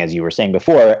storytelling, as you were saying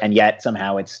before, and yet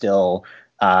somehow it's still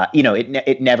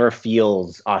it never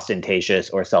feels ostentatious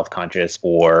or self-conscious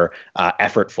or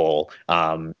effortful.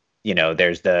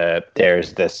 There's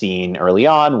the scene early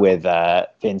on with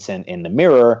Vincent in the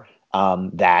mirror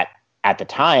that at the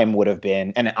time would have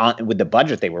been, and with the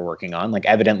budget they were working on, like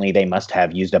evidently they must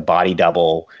have used a body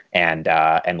double and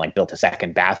like built a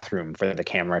second bathroom for the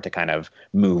camera to kind of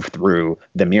move through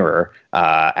the mirror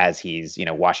as he's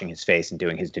washing his face and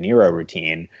doing his De Niro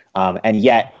routine, and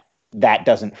yet that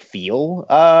doesn't feel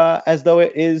as though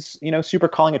it is super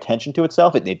calling attention to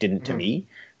itself. It didn't to me.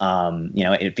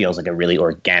 It feels like a really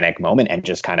organic moment and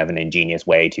just kind of an ingenious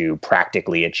way to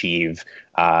practically achieve,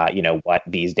 what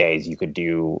these days you could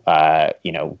do,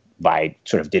 by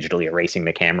sort of digitally erasing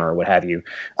the camera or what have you.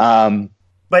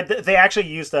 But they actually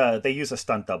use a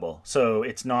stunt double, so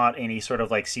it's not any sort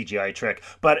of like CGI trick.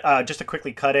 But just to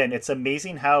quickly cut in, it's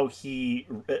amazing how he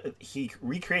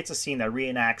recreates a scene that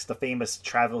reenacts the famous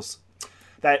Travis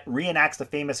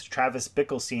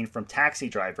Bickle scene from Taxi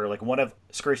Driver, like one of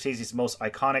Scorsese's most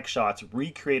iconic shots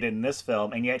recreated in this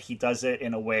film, and yet he does it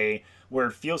in a way where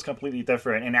it feels completely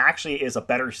different and actually is a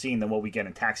better scene than what we get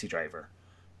in Taxi Driver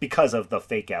because of the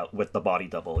fake out with the body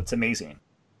double. It's amazing.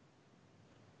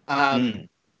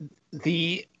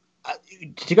 To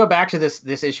go back to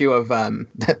this issue of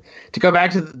to go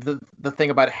back to the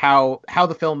thing about how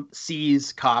the film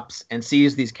sees cops and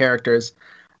sees these characters.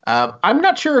 I'm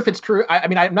not sure if it's true. I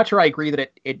mean, I'm not sure I agree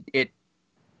that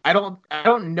I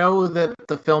don't know that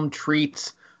the film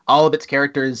treats all of its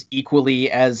characters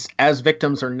equally as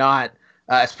victims or not,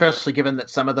 especially given that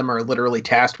some of them are literally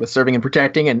tasked with serving and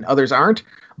protecting and others aren't.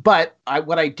 But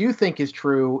what I do think is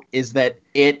true is that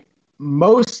it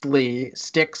mostly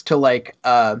sticks to like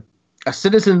a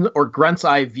citizen or grunt's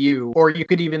eye view, or you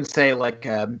could even say like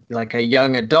a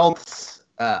young adult's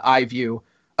eye view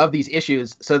of these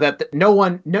issues, so that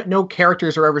no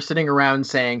characters are ever sitting around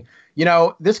saying,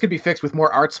 this could be fixed with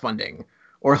more arts funding,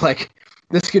 or like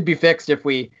this could be fixed if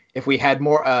we had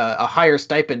more a higher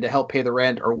stipend to help pay the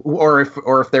rent, or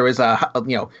if there was a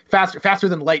faster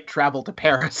than light travel to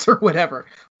Paris or whatever.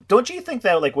 Don't you think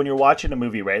that, like, when you're watching a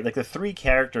movie, right, like, the three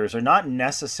characters are not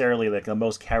necessarily, like, the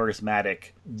most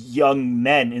charismatic young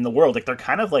men in the world. Like, they're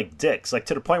kind of like dicks, like,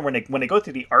 to the point where when they go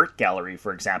to the art gallery,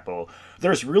 for example,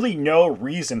 there's really no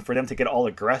reason for them to get all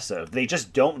aggressive. They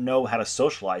just don't know how to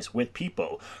socialize with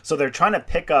people. So they're trying to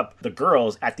pick up the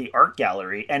girls at the art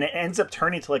gallery, and it ends up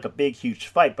turning to, like, a big, huge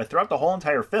fight. But throughout the whole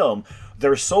entire film,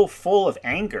 they're so full of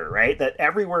anger, right, that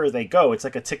everywhere they go, it's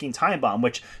like a ticking time bomb,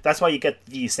 which that's why you get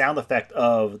the sound effect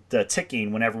of the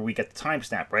ticking whenever we get the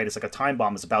timestamp, right? It's like a time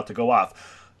bomb is about to go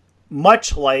off.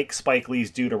 Much like Spike Lee's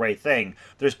Do the Right Thing,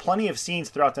 there's plenty of scenes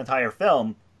throughout the entire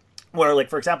film where, like,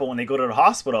 for example, when they go to the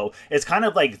hospital, it's kind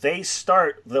of like they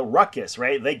start the ruckus,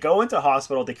 right? They go into the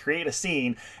hospital, they create a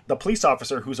scene. The police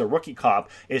officer, who's a rookie cop,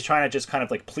 is trying to just kind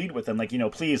of, like, plead with them, like,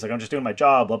 please, like, I'm just doing my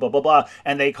job, blah, blah, blah, blah.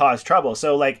 And they cause trouble.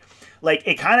 So, like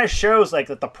it kind of shows, like,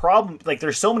 that the problem, like,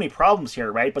 there's so many problems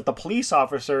here, right? But the police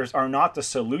officers are not the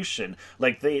solution.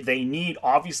 Like, they need,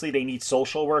 obviously, they need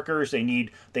social workers. They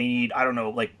need, I don't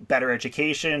know, like, better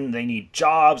education. They need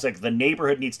jobs. Like, the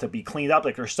neighborhood needs to be cleaned up.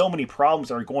 Like, there's so many problems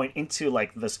that are going into,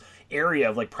 like, this area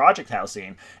of, like, project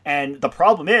housing. And the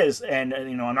problem is, and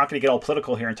I'm not going to get all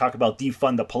political here and talk about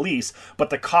defund the police, but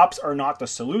the cops are not the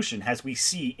solution, as we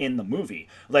see in the movie.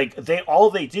 Like, all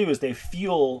they do is they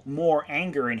fuel more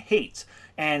anger and hate.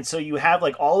 And so you have,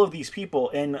 like, all of these people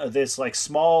in this, like,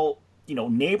 small,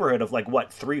 neighborhood of,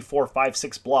 like, 3, 4, 5,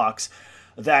 6 blocks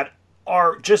that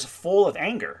are just full of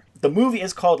anger. The movie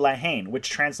is called La Haine, which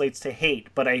translates to hate,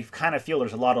 but I kind of feel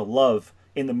there's a lot of love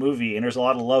in the movie, and there's a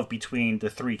lot of love between the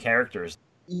three characters.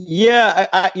 Yeah,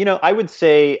 I would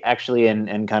say, actually,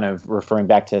 and kind of referring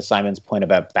back to Simon's point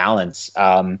about balance,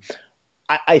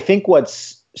 I think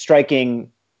what's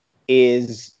striking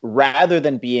is, rather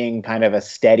than being kind of a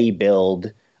steady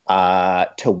build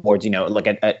towards, like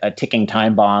a ticking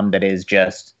time bomb that is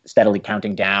just steadily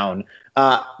counting down,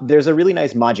 there's a really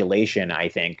nice modulation, I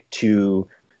think, to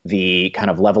the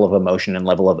kind of level of emotion and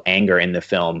level of anger in the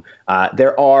film.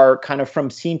 There are kind of, from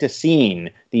scene to scene,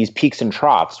 these peaks and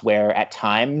troughs where at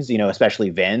times,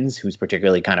 especially Vince, who's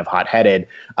particularly kind of hot-headed,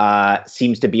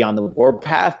 seems to be on the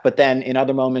warpath, but then in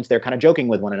other moments they're kind of joking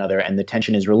with one another and the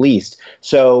tension is released.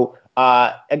 So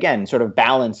again, sort of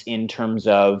balance in terms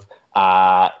of,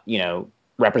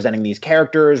 representing these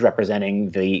characters,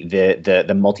 representing the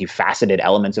multifaceted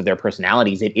elements of their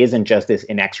personalities. It isn't just this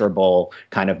inexorable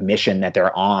kind of mission that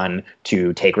they're on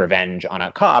to take revenge on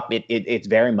a cop. It's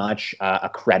very much a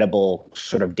credible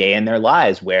sort of day in their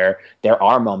lives, where there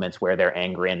are moments where they're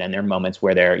angry, and then there are moments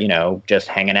where they're, just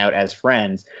hanging out as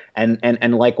friends.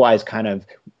 And likewise, kind of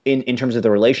in terms of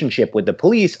the relationship with the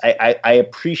police, I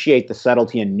appreciate the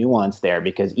subtlety and nuance there,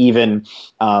 because even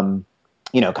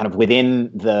kind of within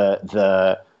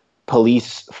the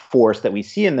police force that we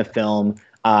see in the film,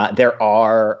 there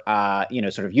are,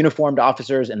 sort of uniformed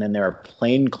officers, and then there are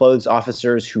plainclothes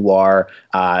officers who are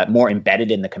more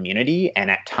embedded in the community. And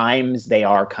at times they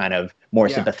are kind of more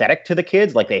sympathetic to the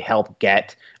kids. Like, they help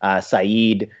get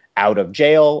Saeed out of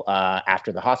jail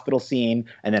after the hospital scene,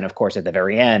 and then of course at the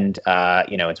very end,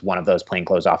 it's one of those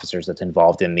plainclothes officers that's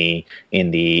involved in the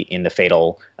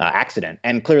fatal accident.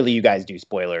 And clearly, you guys do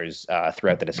spoilers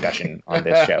throughout the discussion on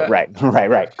this show, right?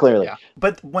 Clearly. Yeah.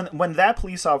 But when that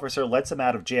police officer lets him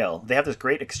out of jail, they have this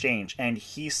great exchange, and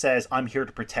he says, "I'm here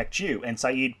to protect you," and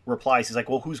Saeed replies, he's like,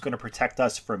 "Well, who's going to protect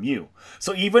us from you?"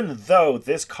 So even though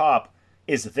this cop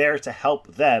is there to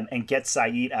help them and get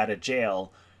Saeed out of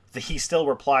jail, he still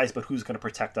replies, "But who's going to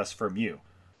protect us from you?"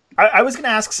 I was going to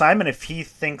ask Simon if he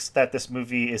thinks that this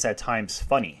movie is at times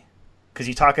funny, because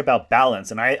you talk about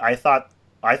balance, and I thought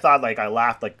like I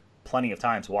laughed like plenty of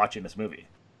times watching this movie.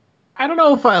 I don't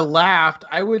know if I laughed.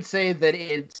 I would say that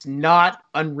it's not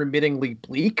unremittingly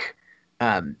bleak,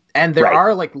 and there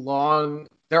are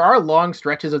long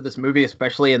stretches of this movie,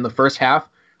 especially in the first half,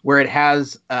 where it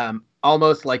has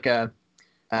almost like a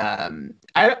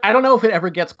I don't know if it ever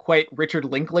gets quite Richard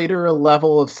Linklater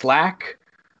level of slack,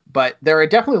 but there are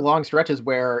definitely long stretches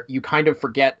where you kind of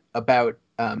forget about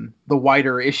the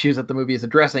wider issues that the movie is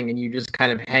addressing, and you just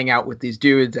kind of hang out with these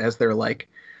dudes as they're like,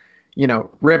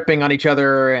 ripping on each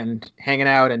other and hanging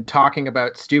out and talking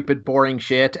about stupid, boring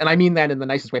shit. And I mean that in the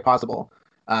nicest way possible.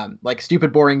 Like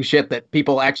stupid, boring shit that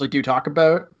people actually do talk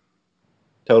about.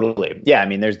 Totally. Yeah, I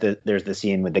mean, there's the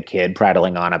scene with the kid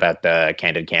prattling on about the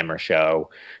Candid Camera show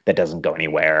that doesn't go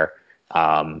anywhere.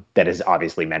 that is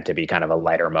obviously meant to be kind of a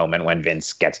lighter moment when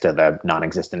Vince gets to the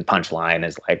non-existent punchline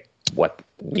is like, what,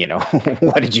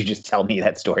 what did you just tell me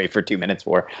that story for 2 minutes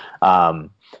for?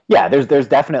 There's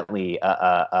definitely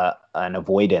an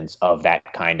avoidance of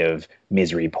that kind of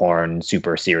misery porn,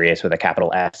 super serious with a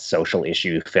capital S social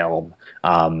issue film.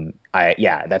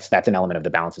 That's an element of the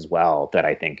balance as well that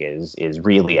I think is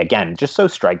really, again, just so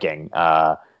striking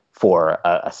for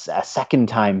a second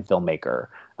time filmmaker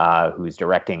who's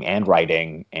directing and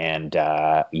writing and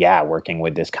working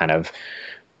with this kind of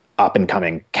up and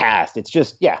coming cast. It's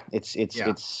just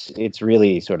it's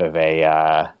really sort of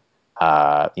a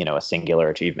singular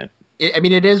achievement.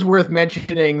 It is worth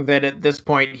mentioning that at this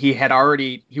point he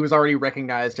was already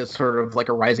recognized as sort of like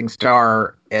a rising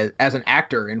star as an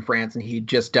actor in France, and he'd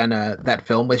just done that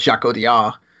film with Jacques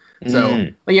Audiard. So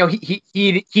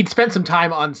he'd spent some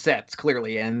time on sets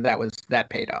clearly, and that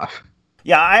paid off.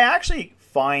 Yeah, I actually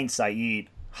find Saeed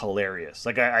hilarious.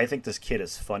 Like, I think this kid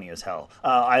is funny as hell.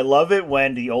 I love it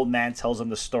when the old man tells him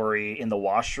the story in the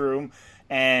washroom,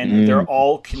 and they're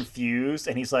all confused,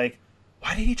 and he's like,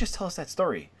 why did he just tell us that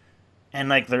story? And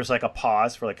like, there's like a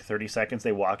pause for like 30 seconds.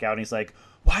 They walk out, and he's like,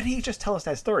 why did he just tell us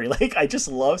that story? Like, I just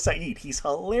love Saeed. He's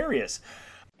hilarious.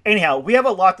 Anyhow, we have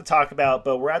a lot to talk about,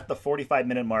 but we're at the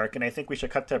 45-minute mark, and I think we should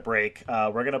cut to a break.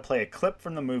 We're going to play a clip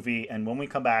from the movie, and when we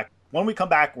come back,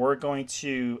 we're going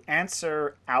to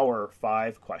answer our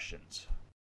 5 questions.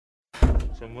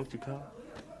 C'est à moi que tu parles?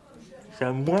 C'est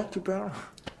à moi que tu parles?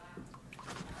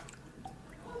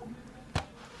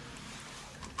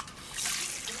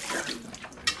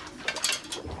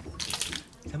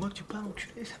 C'est à moi que tu parles,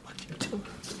 enculé? C'est à moi que tu parles?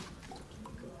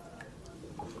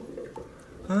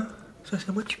 Hein? C'est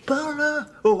à moi que tu parles, là?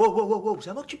 Oh,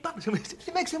 c'est à moi que tu parles.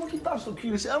 Mec, c'est à moi qui parle, son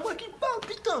cul. C'est à moi qui parle,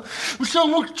 putain. C'est à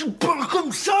moi que tu parles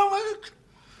comme ça, mec.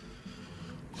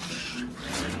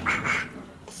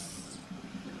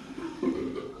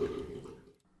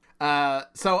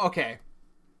 Okay.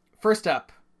 First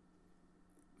up,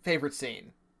 favorite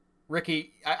scene.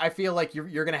 Ricky, I feel like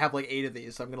you're going to have like 8 of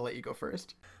these, so I'm going to let you go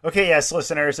first. Okay, yes,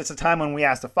 listeners, it's a time when we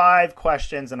ask the 5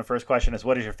 questions, and the first question is,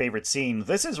 what is your favorite scene?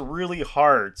 This is really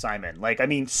hard, Simon. Like, I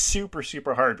mean, super,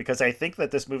 super hard, because I think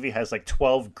that this movie has like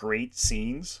 12 great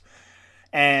scenes,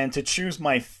 and to choose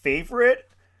my favorite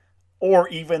or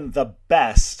even the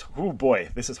best, oh boy,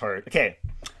 this is hard. Okay,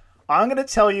 I'm going to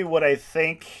tell you what I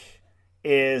think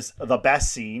is the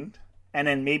best scene, and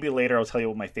then maybe later I'll tell you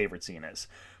what my favorite scene is.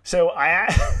 So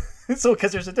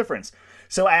because there's a difference.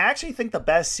 So I actually think the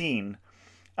best scene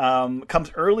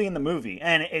comes early in the movie,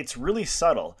 and it's really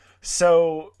subtle.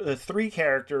 So the 3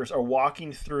 characters are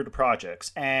walking through the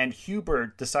projects, and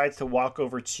Hubert decides to walk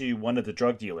over to one of the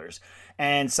drug dealers,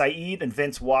 and Saeed and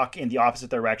Vince walk in the opposite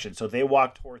direction. So they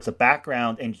walk towards the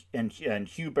background, and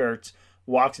Hubert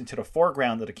walks into the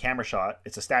foreground of the camera shot.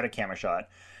 It's a static camera shot.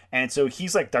 And so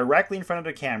he's like directly in front of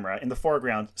the camera in the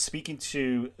foreground speaking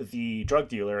to the drug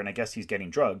dealer, and I guess he's getting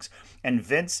drugs. And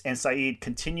Vince and Saeed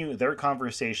continue their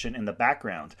conversation in the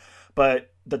background.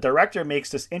 But the director makes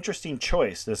this interesting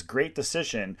choice, this great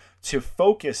decision to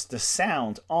focus the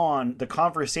sound on the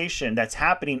conversation that's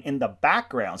happening in the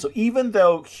background. So even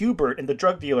though Hubert and the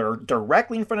drug dealer are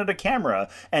directly in front of the camera,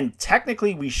 and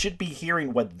technically we should be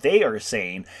hearing what they are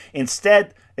saying,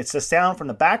 instead it's the sound from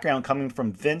the background coming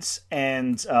from Vince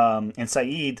and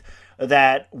Saeed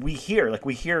that we hear. Like,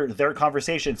 we hear their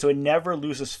conversation, so it never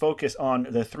loses focus on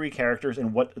the 3 characters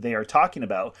and what they are talking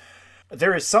about.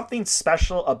 There is something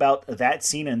special about that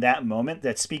scene and that moment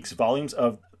that speaks volumes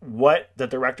of what the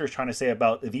director is trying to say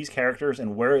about these characters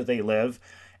and where they live.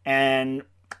 And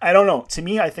I don't know. To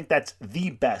me, I think that's the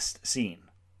best scene.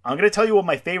 I'm going to tell you what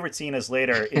my favorite scene is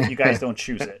later if you guys don't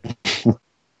choose it.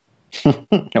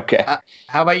 Okay.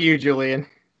 How about you, Julian?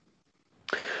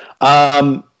 I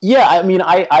mean,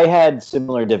 I had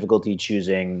similar difficulty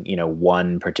choosing,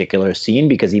 one particular scene,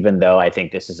 because even though I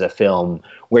think this is a film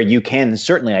where you can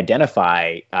certainly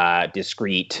identify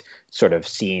discrete sort of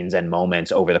scenes and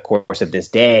moments over the course of this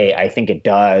day, I think it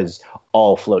does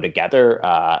all flow together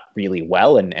really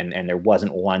well. And there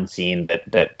wasn't one scene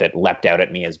that leapt out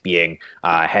at me as being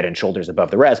head and shoulders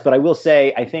above the rest. But I will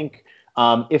say, I think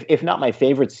if not my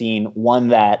favorite scene, one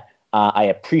that I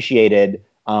appreciated,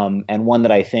 and one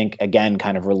that I think, again,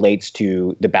 kind of relates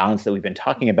to the balance that we've been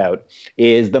talking about,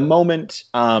 is the moment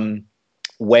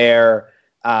where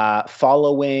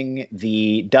following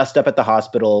the dust up at the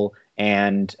hospital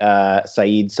and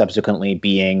Saeed subsequently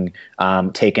being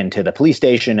taken to the police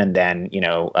station and then,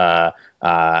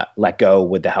 let go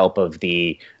with the help of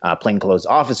the plainclothes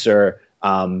officer,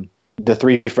 the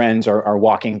 3 friends are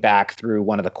walking back through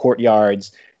one of the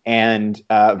courtyards, and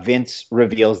Vince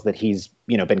reveals that he's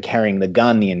been carrying the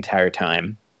gun the entire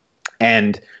time.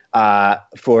 And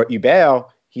for Hubert,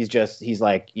 he's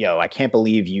like, yo, I can't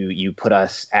believe you put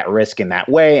us at risk in that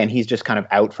way. And he's just kind of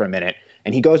out for a minute.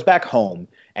 And he goes back home,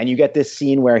 and you get this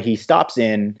scene where he stops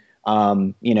in,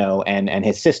 and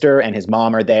his sister and his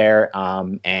mom are there.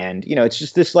 And it's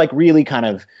just this like really kind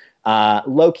of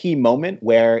low key moment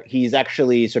where he's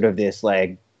actually sort of this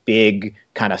like big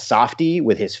kind of softy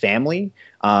with his family.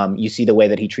 You see the way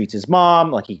that he treats his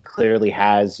mom, like he clearly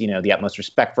has, the utmost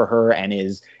respect for her and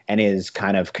is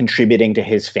kind of contributing to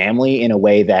his family in a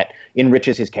way that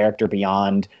enriches his character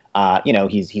beyond,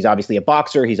 he's obviously a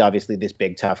boxer. He's obviously this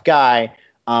big, tough guy.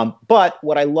 But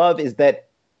what I love is that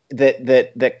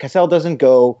Cassel doesn't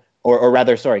go, or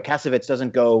rather, Cassavetes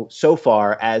doesn't go so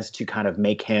far as to kind of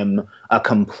make him a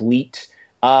complete,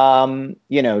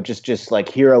 just like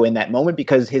hero in that moment,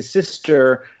 because his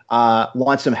sister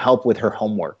wants some help with her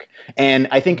homework. And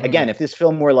I think, again, if this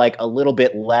film were like a little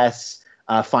bit less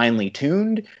finely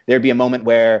tuned, there'd be a moment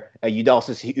where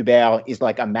Eudalcis Hubert is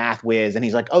like a math whiz, and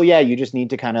he's like, oh yeah, you just need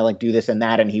to kind of like do this and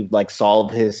that, and he'd like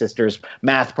solve his sister's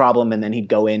math problem, and then he'd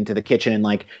go into the kitchen and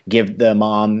like give the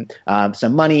mom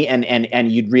some money,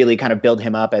 and you'd really kind of build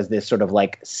him up as this sort of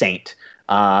like saint.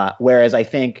 Whereas I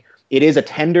think it is a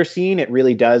tender scene. It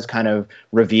really does kind of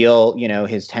reveal,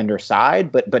 his tender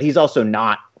side, but he's also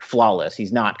not flawless.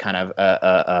 He's not kind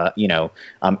of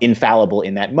infallible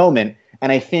in that moment.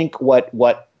 And I think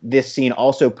what this scene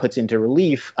also puts into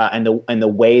relief, and the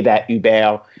way that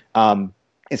Hubert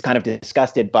is kind of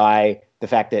disgusted by the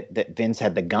fact that Vince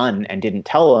had the gun and didn't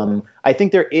tell him, I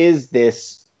think there is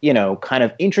this, kind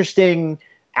of interesting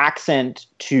accent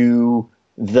to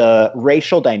the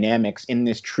racial dynamics in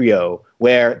this trio,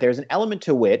 where there's an element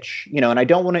to which, and I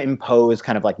don't want to impose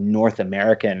kind of like North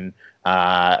American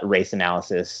race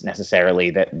analysis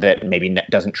necessarily that maybe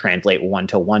doesn't translate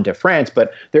one-to-one to France,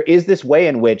 but there is this way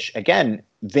in which, again,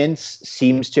 Vince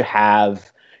seems to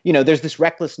have, there's this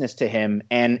recklessness to him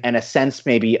and a sense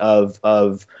maybe of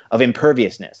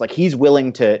imperviousness. Like he's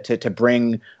willing to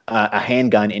bring a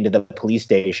handgun into the police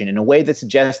station in a way that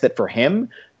suggests that for him,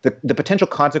 the potential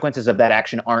consequences of that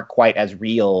action aren't quite as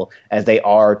real as they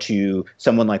are to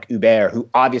someone like Hubert, who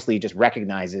obviously just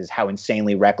recognizes how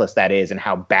insanely reckless that is and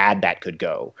how bad that could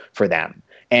go for them.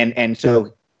 And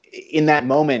so in that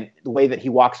moment, the way that he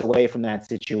walks away from that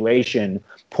situation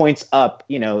points up,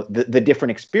 the different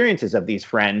experiences of these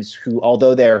friends who,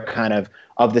 although they're kind of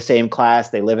the same class,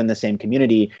 they live in the same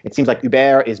community, it seems like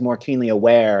Hubert is more keenly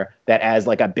aware that as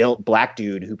like a built black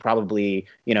dude who probably,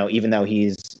 even though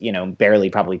he's, barely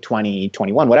probably 20,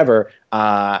 21, whatever,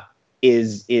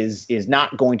 is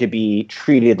not going to be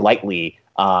treated lightly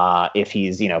if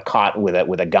he's, caught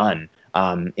with a gun.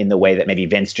 In the way that maybe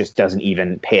Vince just doesn't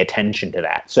even pay attention to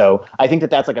that. So I think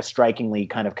that's like a strikingly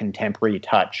kind of contemporary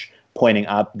touch, pointing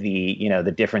up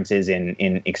the differences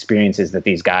in experiences that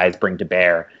these guys bring to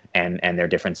bear and their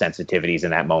different sensitivities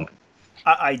in that moment.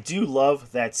 I do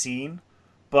love that scene,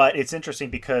 but it's interesting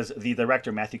because the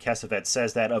director, Matthew Cassavetes,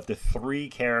 says that of the three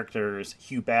characters,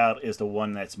 Hubert is the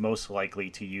one that's most likely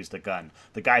to use the gun.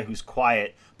 The guy who's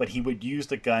quiet, but he would use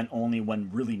the gun only when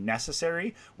really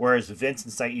necessary, whereas Vince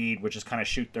and Saeed would just kind of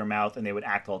shoot their mouth and they would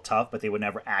act all tough, but they would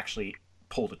never actually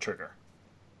pull the trigger.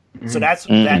 Mm-hmm. So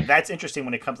that's interesting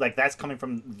when it comes, like, that's coming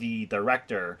from the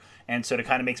director, and so it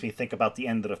kind of makes me think about the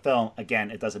end of the film. Again,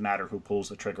 it doesn't matter who pulls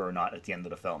the trigger or not at the end of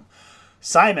the film.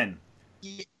 Simon.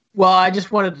 Well, I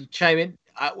just wanted to chime in.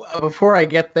 Before I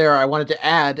get there, I wanted to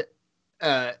add,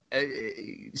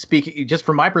 speaking just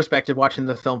from my perspective, watching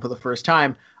the film for the first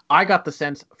time, I got the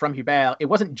sense from Hubert, it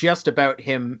wasn't just about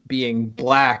him being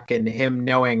black and him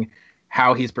knowing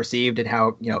how he's perceived and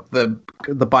how,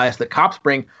 the bias that cops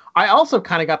bring. I also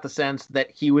kind of got the sense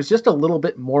that he was just a little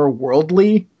bit more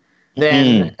worldly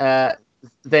than,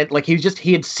 that like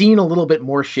he had seen a little bit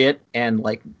more shit, and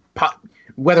like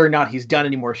whether or not he's done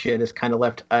any more shit is kind of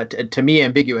left to me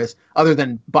ambiguous. Other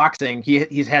than boxing,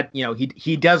 he's had,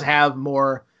 he does have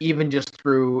more, even just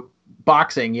through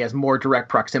boxing, he has more direct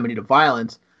proximity to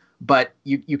violence. But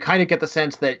you kind of get the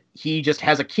sense that he just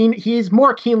has he's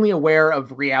more keenly aware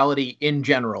of reality in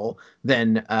general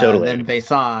than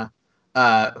Vincent,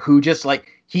 who just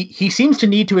like he seems to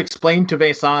need to explain to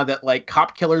Vincent that like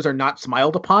cop killers are not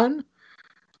smiled upon.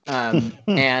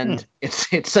 And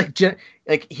it's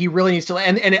like he really needs to,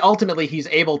 and ultimately he's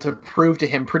able to prove to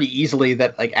him pretty easily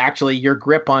that like actually your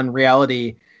grip on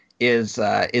reality is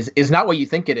not what you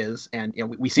think it is, and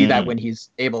we see that when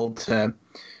he's able to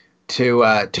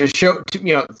show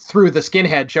through the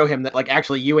skinhead, show him that like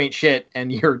actually you ain't shit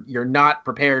and you're not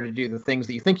prepared to do the things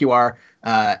that you think you are,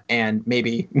 and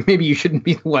maybe you shouldn't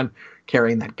be the one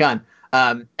carrying that gun.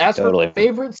 As for my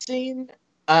favorite scene,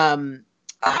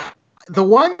 The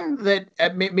one that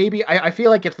maybe I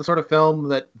feel like it's the sort of film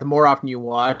that the more often you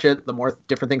watch it, the more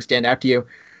different things stand out to you.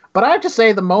 But I have to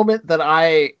say, the moment that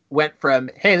I went from,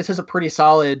 hey, this is a pretty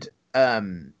solid,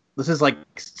 this is like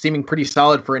seeming pretty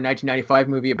solid for a 1995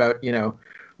 movie about,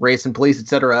 race and police,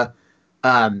 etc.,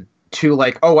 to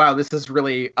like, oh wow, this is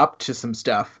really up to some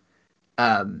stuff,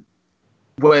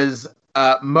 was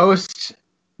most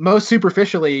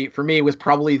superficially for me was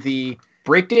probably the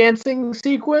breakdancing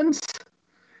sequence.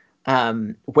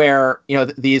 Where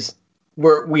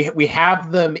we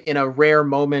have them in a rare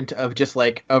moment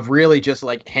of really just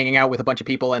like hanging out with a bunch of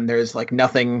people, and there's like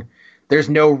nothing, there's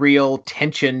no real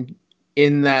tension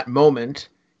in that moment,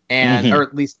 and or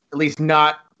at least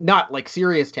not like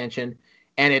serious tension,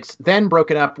 and it's then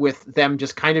broken up with them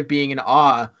just kind of being in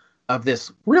awe of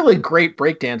this really great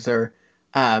breakdancer,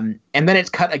 and then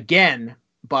it's cut again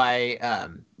by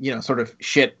sort of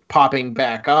shit popping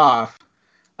back off.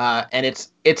 And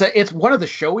it's one of the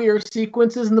showier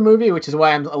sequences in the movie, which is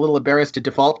why I'm a little embarrassed to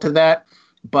default to that.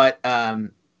 But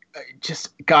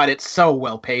it's so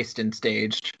well paced and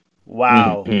staged.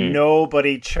 Wow,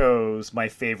 nobody chose my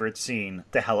favorite scene,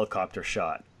 the helicopter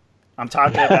shot. I'm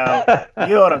talking about,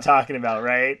 you know what I'm talking about,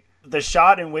 right? The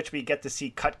shot in which we get to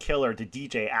see Cut Killer, the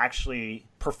DJ, actually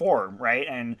perform, right?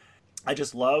 And I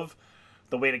just love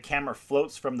the way the camera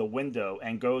floats from the window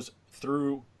and goes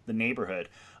through the neighborhood.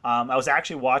 I was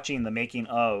actually watching the making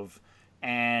of,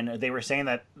 and they were saying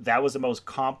that was the most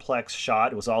complex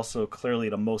shot. It was also clearly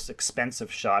the most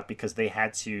expensive shot because they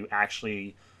had to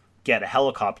actually get a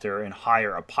helicopter and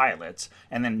hire a pilot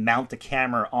and then mount the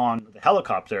camera on the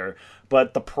helicopter.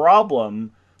 But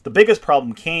the biggest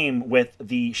problem came with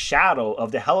the shadow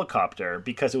of the helicopter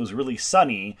because it was really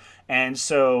sunny. And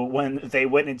so when they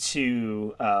went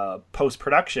into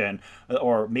post-production,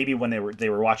 or maybe when they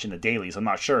were watching the dailies, I'm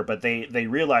not sure, but they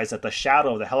realized that the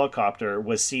shadow of the helicopter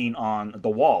was seen on the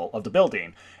wall of the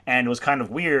building. And it was kind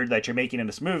of weird that you're making in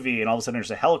this movie and all of a sudden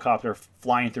there's a helicopter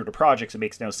flying through the projects. It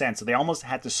makes no sense. So they almost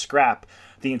had to scrap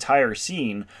the entire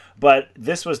scene. But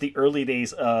this was the early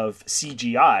days of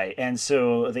CGI. And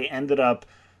so they ended up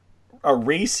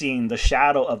erasing the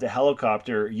shadow of the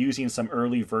helicopter using some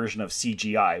early version of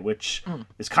CGI, which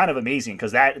is kind of amazing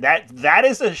because that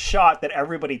is a shot that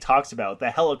everybody talks about, the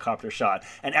helicopter shot,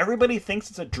 and everybody thinks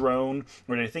it's a drone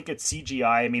or they think it's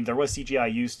CGI. I mean, there was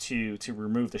CGI used to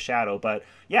remove the shadow, but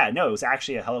yeah, no, it was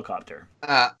actually a helicopter.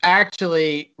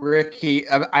 Actually, Ricky,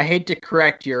 I hate to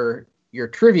correct your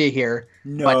trivia here,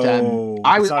 but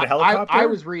it's not a helicopter? I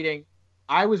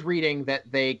was reading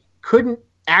that they couldn't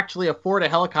actually afford a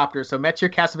helicopter, so Metzer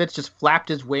Kassovitz just flapped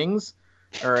his wings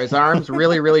or his arms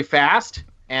really, really fast,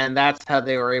 and that's how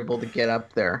they were able to get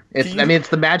up there. It's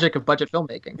the magic of budget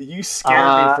filmmaking. You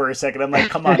scared me for a second. I'm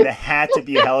like, come on, there had to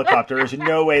be a helicopter. There's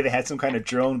no way they had some kind of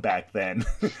drone back then.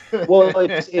 Well,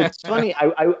 it's funny.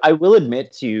 I will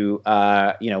admit to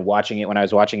watching it when I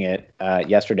was watching it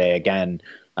yesterday again.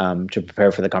 To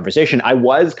prepare for the conversation, I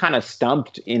was kind of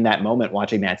stumped in that moment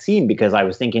watching that scene because I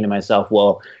was thinking to myself,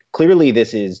 well, clearly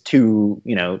this is too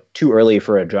early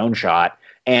for a drone shot.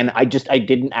 And I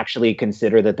didn't actually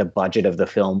consider that the budget of the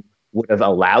film would have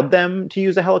allowed them to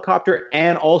use a helicopter.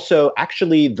 And also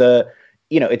actually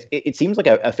it seems like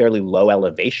a fairly low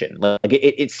elevation. Like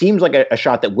it seems like a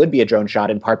shot that would be a drone shot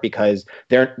in part because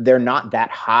they're not that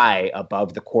high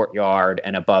above the courtyard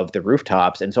and above the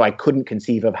rooftops. And so I couldn't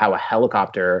conceive of how a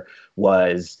helicopter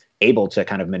was able to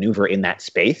kind of maneuver in that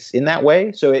space in that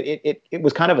way. So it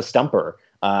was kind of a stumper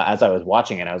as I was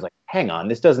watching it. I was like, hang on,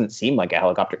 this doesn't seem like a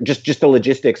helicopter. Just the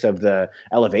logistics of the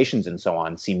elevations and so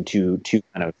on seem to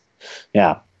kind of,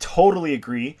 yeah. Totally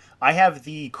agree. I have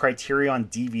the Criterion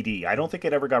DVD. I don't think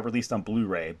it ever got released on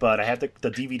Blu-ray, but I have the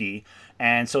DVD.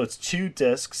 And so it's 2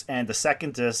 discs. And the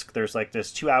second disc, there's like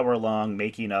this 2-hour-long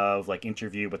making of, like,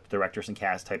 interview with the directors and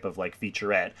cast type of, like,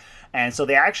 featurette. And so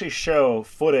they actually show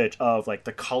footage of, like,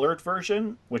 the colored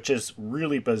version, which is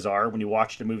really bizarre when you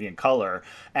watch the movie in color.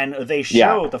 And they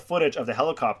show the footage of the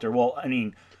helicopter. Well, I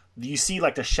mean, you see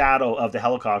like the shadow of the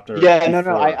helicopter. Yeah,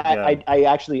 no. I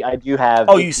actually do have.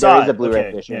 Oh, you saw there is a Blu-ray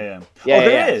edition. Yeah.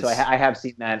 There is. So I have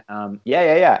seen that.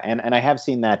 And I have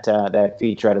seen that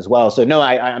featurette as well. So no,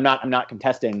 I'm not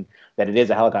contesting that it is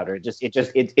a helicopter.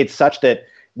 It's such that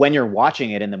when you're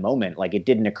watching it in the moment, like it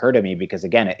didn't occur to me because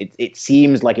again, it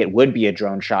seems like it would be a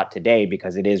drone shot today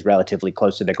because it is relatively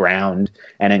close to the ground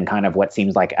and in kind of what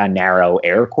seems like a narrow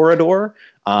air corridor.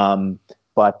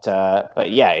 But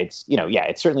yeah, it's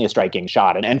certainly a striking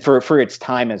shot, and for its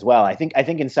time as well. I think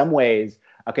in some ways,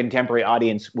 a contemporary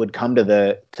audience would come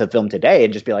to film today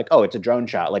and just be like, oh, it's a drone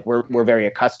shot. Like we're very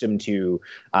accustomed to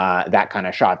that kind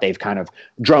of shot. They've kind of,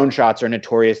 drone shots are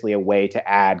notoriously a way to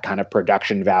add kind of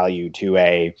production value to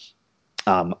a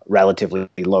relatively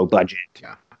low budget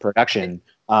production.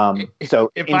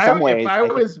 So if in some ways,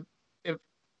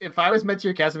 if I was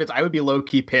Metsu Kassovitz, I would be low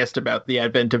key pissed about the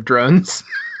advent of drones.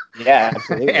 Yeah,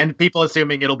 absolutely. And people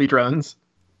assuming it'll be drones.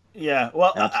 Yeah,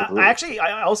 well,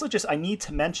 I need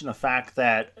to mention the fact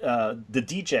that the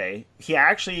DJ, he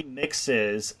actually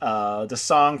mixes the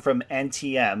song from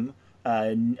NTM.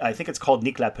 I think it's called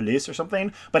Nique la Police or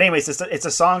something. But anyways, it's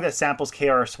a song that samples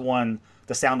KRS-One,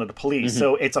 The Sound of the Police. Mm-hmm.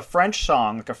 So it's a French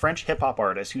song, like a French hip-hop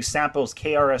artist who samples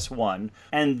KRS-One,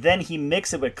 and then he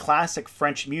mixes it with classic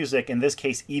French music, in this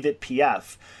case, Edith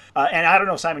Piaf. And I don't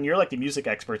know, Simon, you're like the music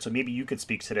expert, so maybe you could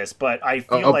speak to this, but I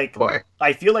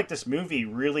feel like this movie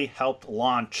really helped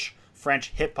launch French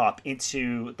hip-hop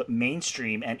into the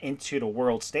mainstream and into the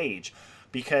world stage.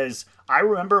 Because I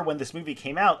remember when this movie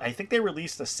came out, I think they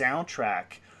released a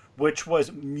soundtrack which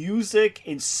was music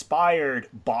inspired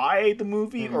by the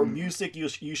movie or music you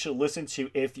should listen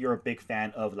to if you're a big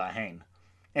fan of La Haine.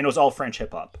 And it was all French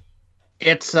hip-hop.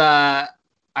 It's, I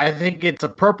think it's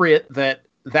appropriate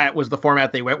that was the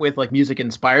format they went with, like music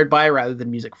inspired by rather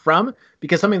than music from,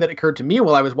 because something that occurred to me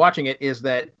while I was watching it is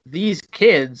that these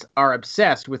kids are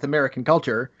obsessed with American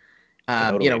culture.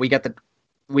 Totally. You know, we get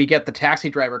the taxi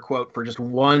driver quote for just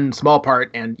one small part,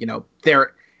 and you know,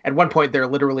 they're at one point they're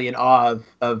literally in awe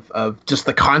of just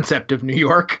the concept of New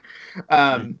York.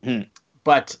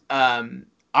 But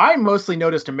I mostly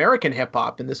noticed American hip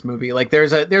hop in this movie. Like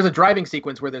there's a driving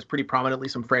sequence where there's pretty prominently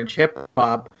some French hip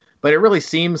hop, but it really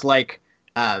seems like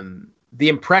the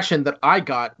impression that I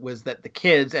got was that the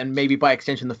kids, and maybe by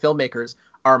extension the filmmakers,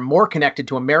 are more connected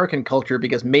to American culture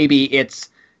because maybe it's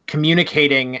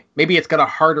communicating, maybe it's got a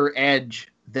harder edge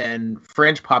than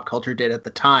French pop culture did at the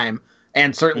time.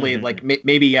 And certainly like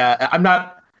maybe I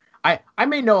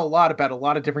may know a lot about a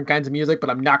lot of different kinds of music, but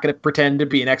I'm not going to pretend to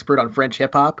be an expert on French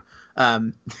hip hop.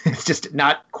 It's just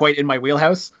not quite in my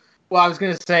wheelhouse. Well, I was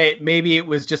going to say maybe it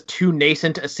was just too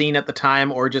nascent a scene at the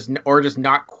time, or just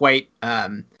not quite,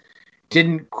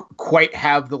 didn't quite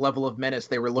have the level of menace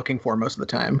they were looking for most of the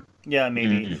time. Yeah,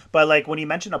 maybe. But like when you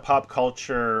mention a pop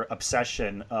culture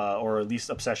obsession, or at least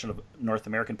obsession of North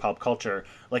American pop culture,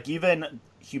 like even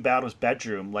Huberto's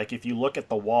bedroom, like if you look at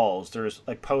the walls, there's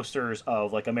like posters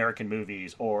of like American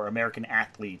movies or American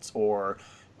athletes or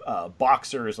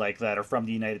boxers like that are from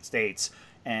the United States.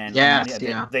 And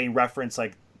they reference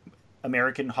like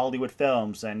American Hollywood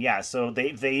films, and so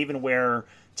they even wear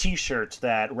T-shirts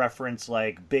that reference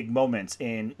like big moments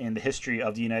in the history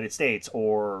of the United States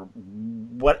or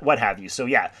what have you. So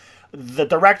the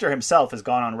director himself has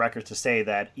gone on record to say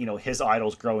that, you know, his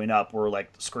idols growing up were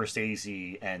like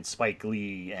Scorsese and Spike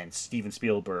Lee and Steven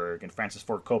Spielberg and Francis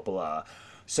Ford Coppola.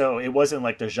 So it wasn't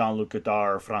like the Jean-Luc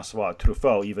Godard or Francois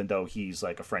Truffaut, even though he's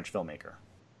like a French filmmaker.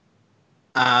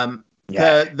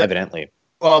 Evidently.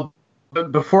 Well,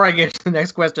 but before I get to the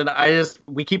next question,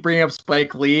 we keep bringing up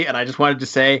Spike Lee, and I just wanted to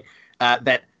say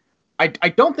that I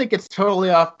don't think it's totally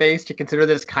off base to consider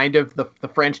this kind of the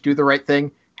French do the right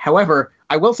thing. However,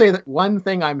 I will say that one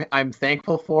thing I'm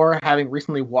thankful for, having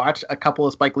recently watched a couple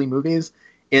of Spike Lee movies,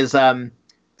 is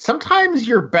sometimes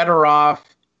you're better off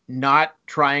not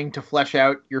trying to flesh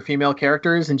out your female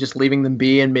characters and just leaving them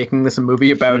be and making this a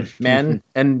movie about men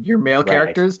and your male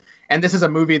characters. And this is a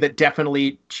movie that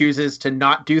definitely chooses to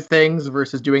not do things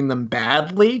versus doing them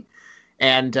badly.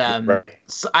 And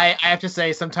so I have to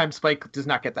say, sometimes Spike does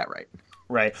not get that right.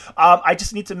 Right. I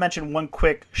just need to mention one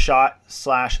quick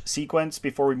shot/sequence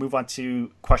before we move on to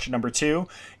question number 2.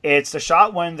 It's the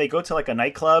shot when they go to like a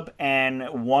nightclub, and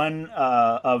one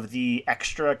of the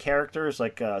extra characters,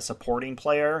 like a supporting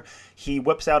player, he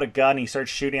whips out a gun. He starts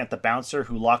shooting at the bouncer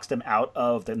who locks them out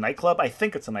of the nightclub. I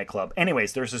think it's a nightclub.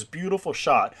 Anyways, there's this beautiful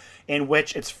shot in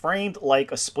which it's framed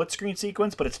like a split screen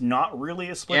sequence, but it's not really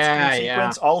a split screen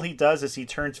sequence. All he does is he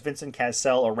turns Vincent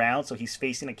Cassel around, so he's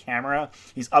facing a camera.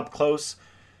 He's up close.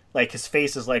 Like his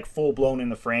face is like full blown in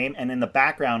the frame, and in the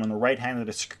background on the right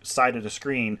hand side of the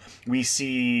screen, we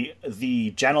see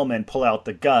the gentleman pull out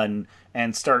the gun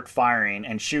and start firing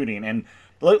and shooting. And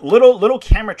little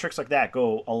camera tricks like that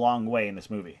go a long way in this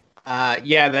movie.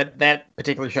 That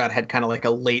particular shot had kind of like a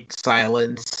late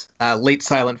silent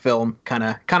film kind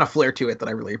of flair to it that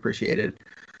I really appreciated.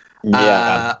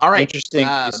 Yeah. All right. Interesting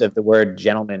use of the word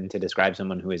gentleman to describe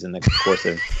someone who is in the course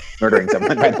of murdering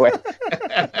someone, by the way.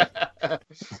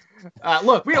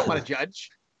 Look, we don't want to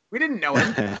judge. We didn't know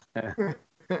him.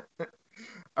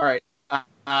 All right.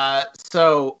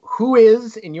 So who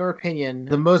is, in your opinion,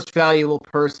 the most valuable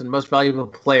person, most valuable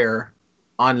player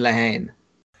on La Haine?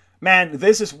 Man,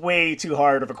 this is way too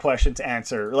hard of a question to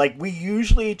answer. Like, we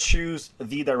usually choose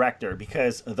the director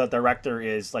because the director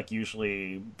is, like,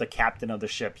 usually the captain of the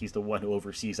ship. He's the one who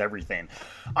oversees everything.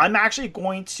 I'm actually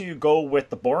going to go with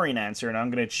the boring answer, and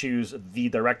I'm going to choose the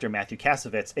director, Matthew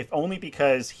Kassovitz, if only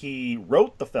because he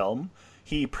wrote the film,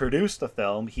 he produced the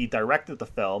film, he directed the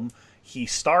film, he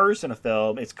stars in a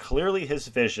film. It's clearly his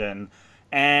vision,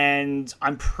 and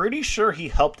I'm pretty sure he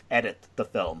helped edit the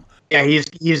film. Yeah,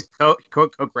 he's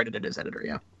co-credited as editor,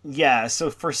 yeah. Yeah, so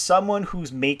for someone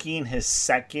who's making his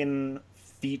second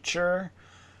feature,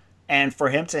 and for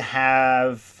him to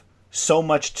have so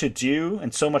much to do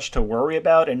and so much to worry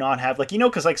about and not have, like,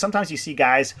 because, like, sometimes you see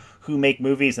guys who make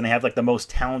movies and they have, like, the most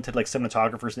talented, like,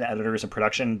 cinematographers and editors and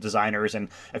production designers and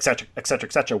et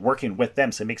cetera, working with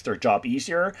them, so it makes their job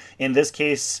easier. In this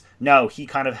case, no, he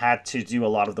kind of had to do a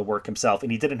lot of the work himself,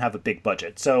 and he didn't have a big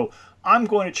budget. So I'm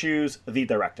going to choose the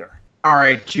director. All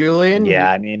right, Julian.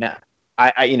 Yeah, I mean,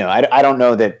 I don't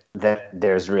know that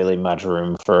there's really much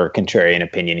room for contrarian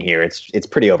opinion here. It's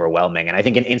pretty overwhelming, and I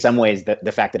think in some ways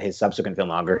the fact that his subsequent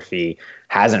filmography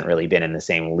hasn't really been in the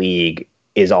same league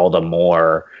is all the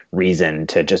more reason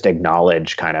to just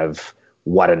acknowledge kind of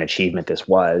what an achievement this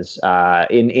was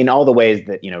in all the ways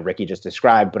that Ricky just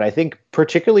described. But I think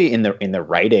particularly in the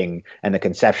writing and the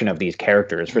conception of these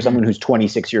characters, for someone who's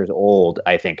 26 years old,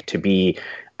 I think to be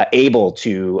able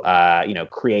to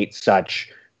create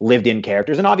such lived-in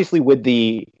characters, and obviously with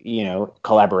the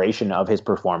collaboration of his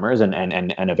performers and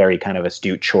a very kind of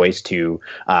astute choice to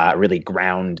really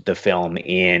ground the film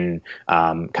in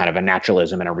kind of a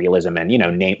naturalism and a realism, and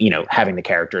having the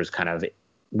characters kind of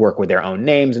work with their own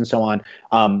names and so on.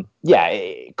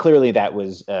 Clearly that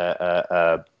was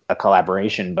a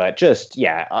collaboration, but just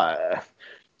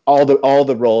all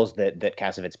the roles that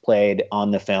Kassovitz played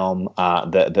on the film,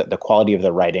 the quality of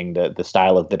the writing, the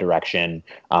style of the direction,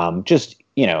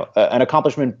 an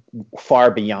accomplishment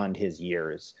far beyond his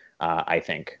years, I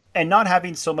think. And not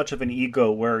having so much of an ego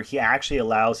where he actually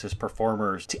allows his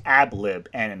performers to ad-lib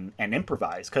and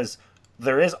improvise, because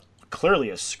there is clearly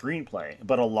a screenplay,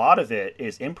 but a lot of it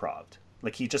is improv.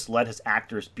 Like, he just let his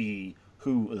actors be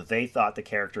who they thought the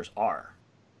characters are.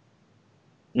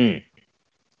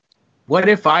 What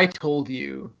if I told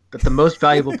you that the most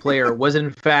valuable player was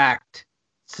in fact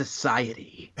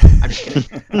society? I'm just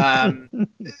kidding.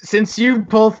 Since you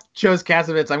both chose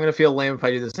Kassovitz, I'm going to feel lame if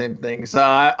I do the same thing. So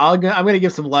I'm going to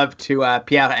give some love to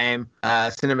Pierre Aime,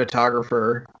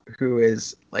 cinematographer, who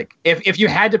is, like, if you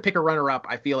had to pick a runner-up,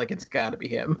 I feel like it's got to be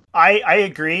him. I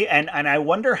agree, and I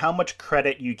wonder how much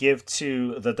credit you give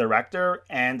to the director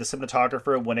and the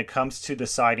cinematographer when it comes to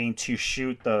deciding to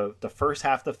shoot the first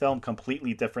half of the film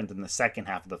completely different than the second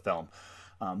half of the film.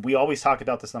 We always talk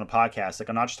about this on a podcast. Like,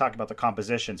 I'm not just talking about the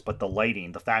compositions, but the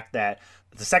lighting. The fact that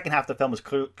the second half of the film is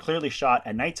clearly shot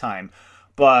at nighttime,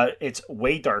 but it's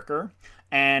way darker.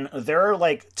 And there are,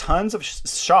 like, tons of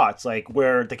shots, like,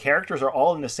 where the characters are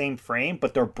all in the same frame,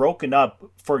 but they're broken up,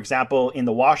 for example, in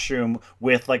the washroom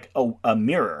with, like, a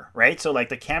mirror, right? So, like,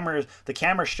 the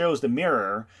camera shows the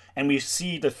mirror, and we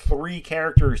see the three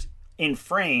characters in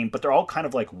frame, but they're all kind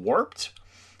of, like, warped.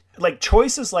 Like,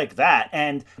 choices like that,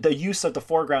 and the use of the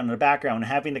foreground and the background,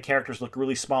 and having the characters look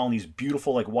really small in these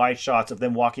beautiful, like, wide shots of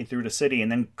them walking through the city,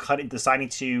 and then deciding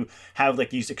to have, like,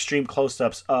 these extreme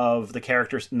close-ups of the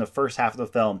characters in the first half of the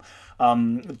film.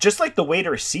 Just like the way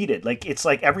they're seated, like, it's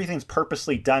like everything's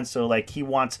purposely done. So, like, he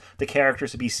wants the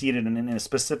characters to be seated in a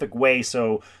specific way.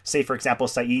 So, say, for example,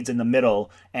 Saeed's in the middle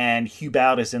and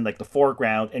Hubert is in, like, the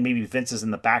foreground, and maybe Vince is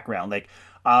in the background. Like,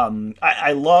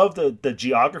 I love the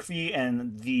geography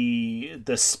and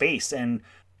the space, and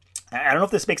I don't know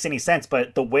if this makes any sense,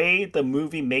 but the way the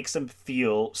movie makes them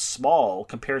feel small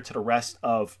compared to the rest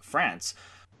of France.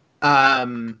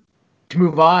 To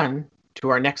move on to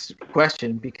our next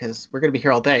question, because we're going to be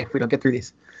here all day if we don't get through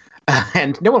these.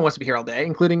 And no one wants to be here all day,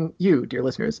 including you, dear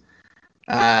listeners.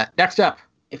 Next up,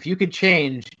 if you could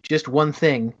change just one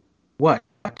thing, what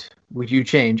would you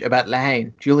change about La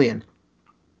Haine? Julian?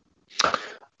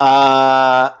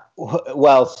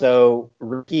 Well, so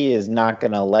Ricky is not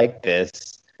going to like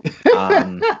this,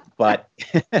 but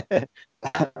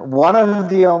one of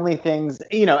the only things,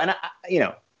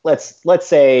 let's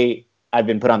say I've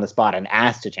been put on the spot and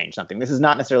asked to change something. This is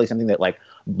not necessarily something that, like,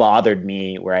 bothered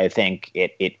me where I think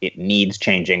it needs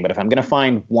changing. But if I'm going to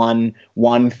find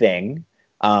one thing,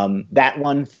 that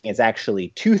one thing is actually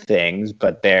two things,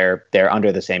 but they're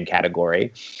under the same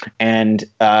category, and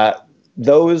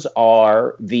those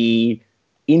are the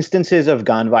instances of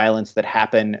gun violence that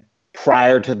happen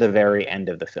prior to the very end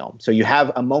of the film. So you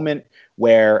have a moment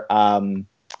where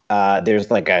there's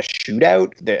like a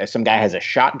shootout. Some guy has a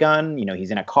shotgun.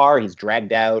 He's in a car. He's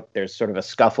dragged out. There's sort of a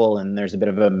scuffle, and there's a bit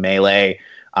of a melee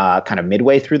kind of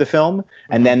midway through the film.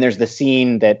 And then there's the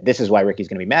scene that, this is why Ricky's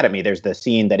going to be mad at me. There's the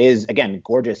scene that is, again,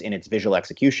 gorgeous in its visual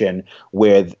execution,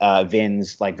 with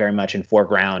Vin's like very much in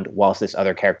foreground whilst this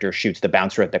other character shoots the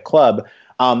bouncer at the club.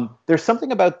 There's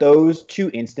something about those two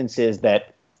instances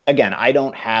that, again, I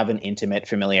don't have an intimate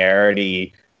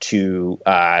familiarity to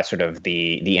sort of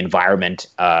the environment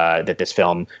that this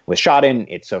film was shot in,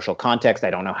 its social context. I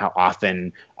don't know how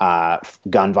often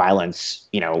gun violence,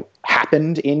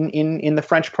 happened in the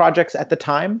French projects at the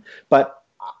time. But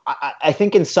I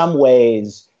think in some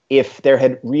ways, if there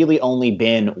had really only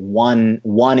been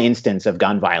one instance of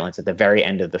gun violence at the very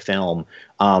end of the film,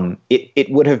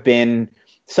 it would have been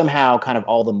somehow kind of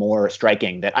all the more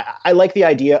striking. That I like the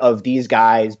idea of these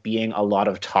guys being a lot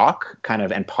of talk kind of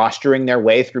and posturing their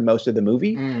way through most of the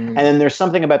movie. And then there's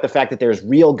something about the fact that there's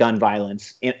real gun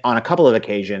violence on a couple of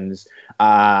occasions,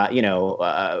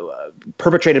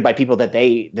 perpetrated by people that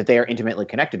they are intimately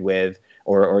connected with,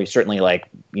 or certainly like,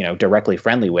 directly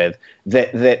friendly with,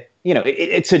 that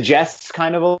it suggests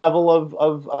kind of a level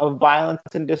of violence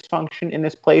and dysfunction in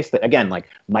this place that, again, like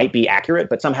might be accurate,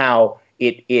 but somehow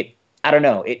it I don't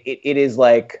know. It is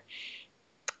like,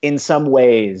 in some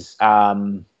ways,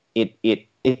 it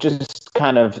just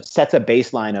kind of sets a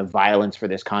baseline of violence for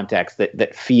this context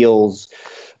that feels,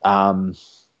 I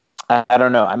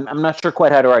don't know. I'm not sure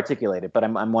quite how to articulate it, but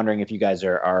I'm wondering if you guys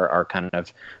are kind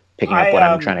of picking up what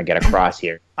I'm trying to get across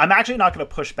here. I'm actually not going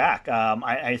to push back.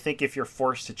 I think if you're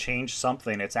forced to change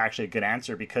something, it's actually a good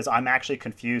answer, because I'm actually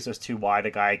confused as to why the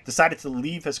guy decided to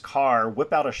leave his car,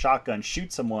 whip out a shotgun,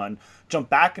 shoot someone, jump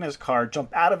back in his car,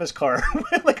 jump out of his car.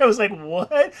 Like, I was like,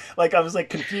 what? Like, I was like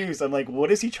confused. I'm like,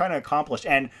 what is he trying to accomplish?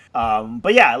 And,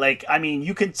 but yeah, like, I mean,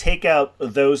 you can take out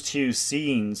those two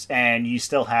scenes and you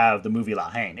still have the movie La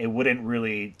Haine. It wouldn't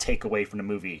really take away from the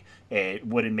movie. It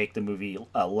wouldn't make the movie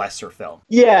a lesser film.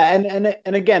 Yeah, and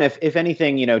again, if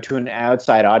anything, to an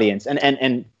outside audience,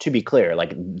 and to be clear,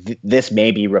 like this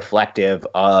may be reflective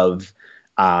of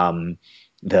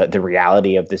the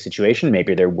reality of the situation.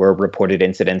 Maybe there were reported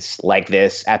incidents like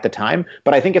this at the time.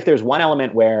 But I think if there's one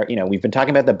element where, we've been talking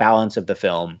about the balance of the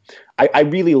film, I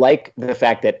really like the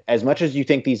fact that as much as you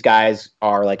think these guys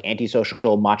are like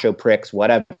antisocial, macho pricks,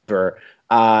 whatever,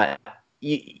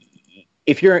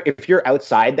 if you're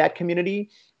outside that community,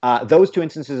 those two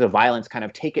instances of violence kind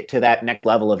of take it to that next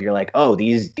level of, you're like, oh,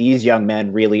 these young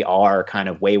men really are kind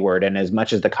of wayward. And as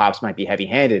much as the cops might be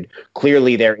heavy-handed,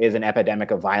 clearly there is an epidemic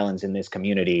of violence in this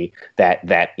community that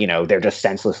they're just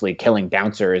senselessly killing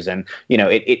bouncers. And,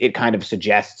 it kind of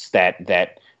suggests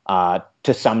that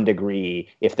to some degree,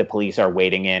 if the police are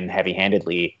wading in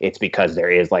heavy-handedly, it's because there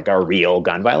is like a real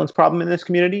gun violence problem in this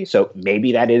community. So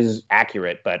maybe that is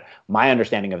accurate, but my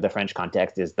understanding of the French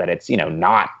context is that it's,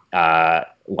 not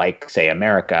like, say,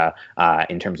 America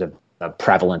in terms of the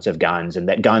prevalence of guns, and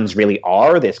that guns really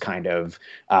are this kind of,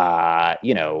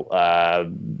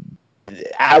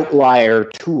 outlier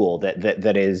tool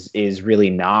that is really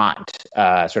not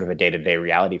sort of a day-to-day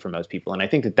reality for most people. And I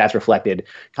think that that's reflected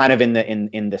kind of in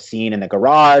the scene in the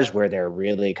garage, where they're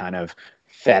really kind of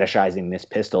fetishizing this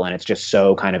pistol, and it's just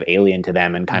so kind of alien to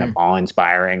them and kind of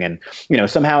awe-inspiring. And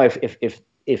somehow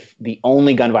if the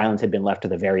only gun violence had been left to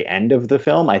the very end of the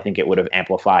film, I think it would have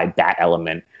amplified that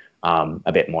element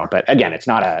a bit more. But again, it's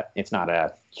not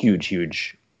a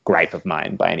huge gripe of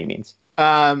mine by any means.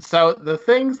 So the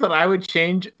things that I would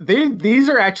change, these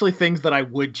are actually things that I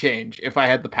would change if I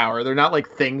had the power. They're not like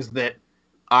things that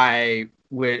I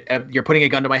would, you're putting a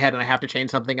gun to my head and I have to change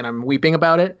something and I'm weeping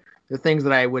about it. They're things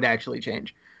that I would actually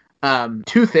change.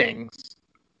 Two things.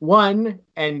 One,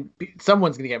 and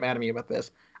someone's going to get mad at me about this,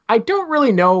 I don't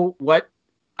really know what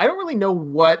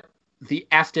the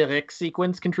Asterix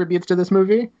sequence contributes to this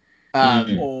movie.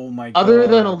 Oh my God. Other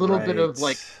than a little bit of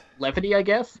like levity, I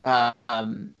guess.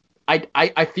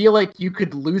 I feel like you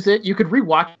could lose it. You could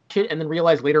rewatch it and then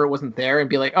realize later it wasn't there and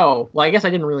be like, oh, well, I guess I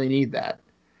didn't really need that.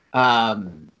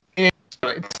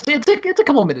 It's a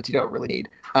couple of minutes you don't really need.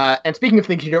 And speaking of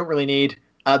things you don't really need,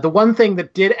 the one thing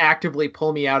that did actively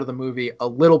pull me out of the movie a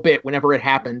little bit whenever it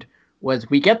happened was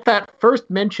we get that first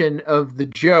mention of the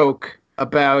joke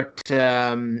about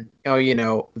the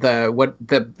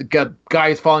guy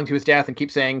is falling to his death and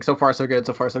keeps saying so far so good,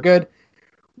 so far so good.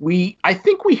 I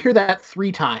think we hear that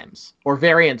 3 times, or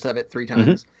variants of it 3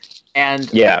 times.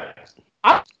 And yeah,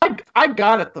 I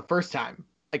got it the first time.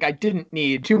 Like, I didn't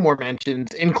need 2 more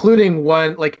mentions, including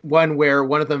one where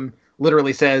one of them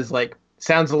literally says, like,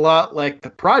 sounds a lot like the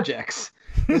projects.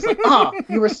 It's like, oh,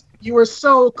 you were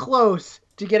so close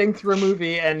to getting through a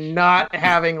movie and not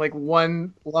having like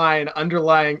one line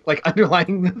underlying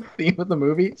the theme of the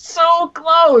movie. So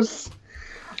close.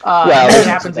 Well, it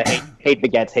happens. Hate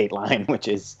begets hate line, which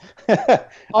is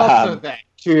also that.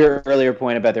 To your earlier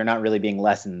point about there not really being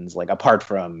lessons, like apart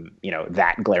from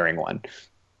that glaring one.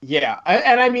 Yeah,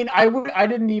 and I mean, I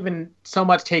didn't even so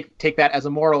much take that as a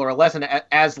moral or a lesson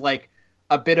as like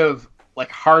a bit of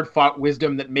like hard fought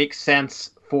wisdom that makes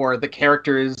sense for the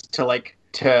characters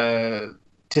to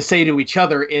say to each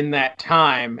other in that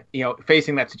time,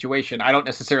 facing that situation. I don't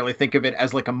necessarily think of it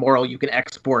as like a moral you can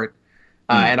export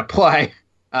and apply,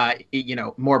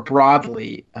 more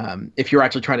broadly if you're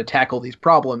actually trying to tackle these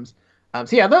problems.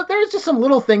 So yeah, there's just some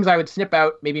little things I would snip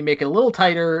out, maybe make it a little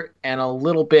tighter and a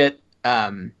little bit,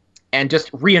 and just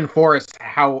reinforce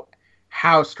how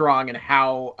strong and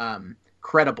how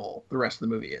credible the rest of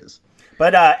the movie is.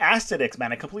 But Asterix,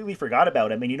 man, I completely forgot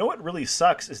about it. I mean, you know what really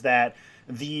sucks is that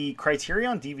the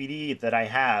Criterion DVD that I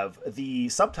have, the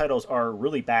subtitles are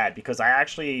really bad because I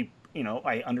actually,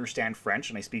 I understand French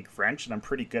and I speak French and I'm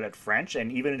pretty good at French.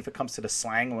 And even if it comes to the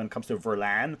slang, when it comes to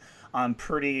Verlan, I'm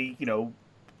pretty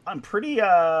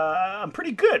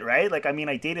good, right? Like, I mean,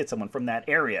 I dated someone from that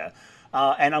area.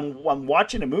 And I'm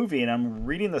watching a movie and I'm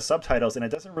reading the subtitles and it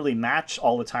doesn't really match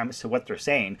all the time as to what they're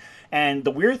saying. And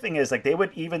the weird thing is, like, they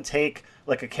would even take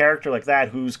like a character like that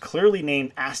who's clearly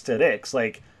named Asterix,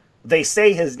 like they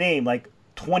say his name like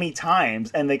 20 times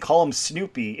and they call him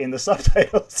Snoopy in the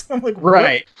subtitles. I'm like,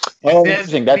 right. Oh,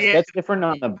 interesting. That's different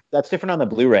on the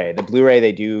Blu-ray. The Blu-ray,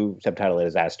 they do subtitle it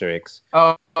as Asterix.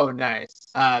 Oh, nice.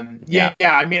 Yeah.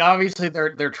 I mean, obviously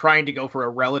they're trying to go for a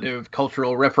relative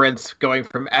cultural reference, going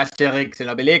from Asterix and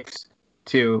Obelix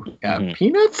to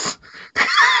Peanuts.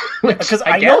 Because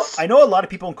I know a lot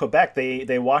of people in Quebec,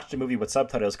 they watch the movie with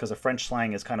subtitles because the French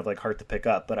slang is kind of like hard to pick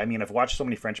up. But I mean, I've watched so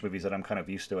many French movies that I'm kind of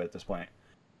used to it at this point.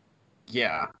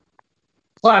 Yeah.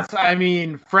 Plus, I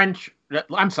mean,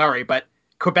 I'm sorry, but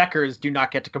Quebecers do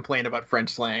not get to complain about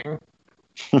French slang.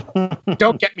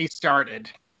 Don't get me started.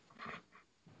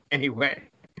 Anyway.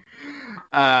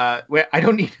 We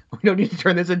don't need to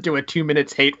turn this into a 2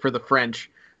 minutes hate for the French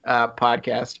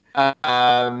podcast.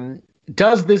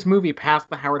 Does this movie pass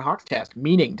the Howard Hawks test?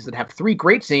 Meaning, does it have 3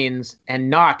 great scenes and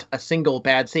not a single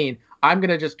bad scene? I'm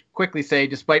going to just quickly say,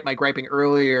 despite my griping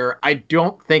earlier, I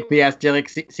don't think the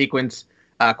Asterix sequence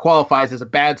qualifies as a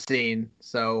bad scene.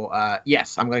 So,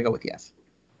 yes, I'm going to go with yes.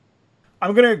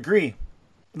 I'm going to agree.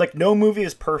 Like, no movie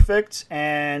is perfect,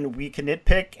 and we can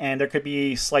nitpick, and there could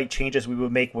be slight changes we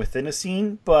would make within a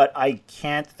scene, but I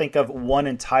can't think of one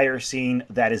entire scene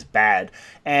that is bad.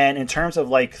 And in terms of,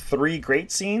 like, 3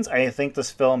 great scenes, I think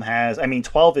this film has... I mean,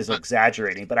 12 is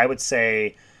exaggerating, but I would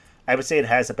say it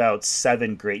has about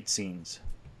 7 great scenes.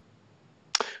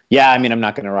 Yeah, I mean, I'm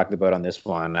not going to rock the boat on this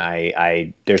one.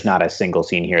 There's not a single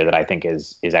scene here that I think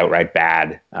is outright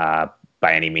bad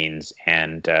by any means.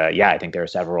 And I think there are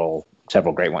several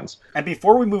great ones. And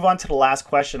before we move on to the last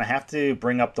question, I have to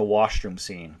bring up the washroom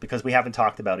scene because we haven't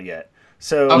talked about it yet.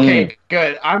 So okay,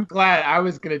 good. I'm glad I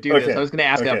was going to do this. I was going to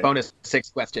ask a bonus 6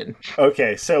 question.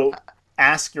 Okay, so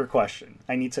ask your question.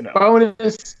 I need to know.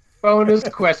 Bonus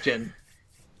question.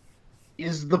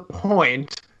 Is the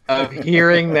point of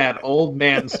hearing that old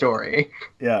man story?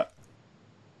 Yeah.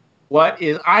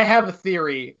 I have a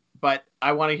theory, but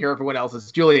I want to hear everyone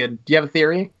else's. Julian, do you have a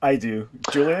theory? I do.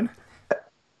 Julian?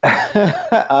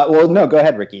 Well, no, go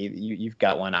ahead, Ricky. You've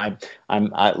got one.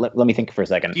 Let me think for a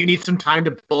second. Do you need some time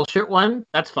to bullshit one?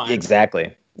 That's fine.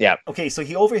 Exactly. Yeah. Okay, so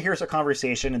he overhears a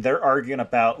conversation, and they're arguing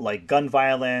about, like, gun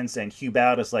violence, and Hugh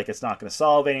Bout is like, it's not going to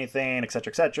solve anything,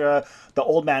 etc., etc. The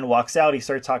old man walks out. He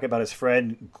starts talking about his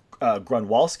friend,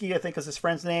 Grunwalski, I think is his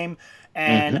friend's name.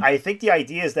 And I think the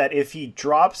idea is that if he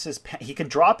drops he can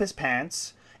drop his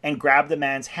pants and grab the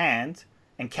man's hand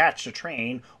and catch the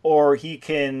train, or he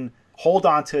can hold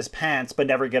on to his pants but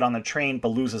never get on the train but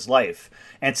lose his life.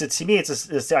 And so to me, it's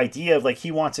this idea of, like,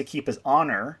 he wants to keep his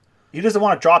honor. He doesn't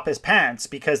want to drop his pants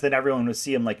because then everyone would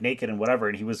see him, like, naked and whatever,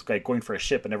 and he was, like, going for a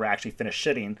shit but never actually finished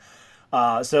shitting.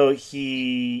 So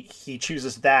he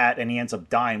chooses that, and he ends up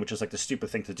dying, which is, like, the stupid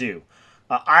thing to do.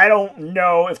 I don't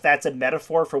know if that's a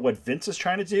metaphor for what Vince is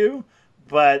trying to do,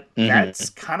 but that's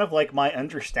kind of, like, my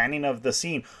understanding of the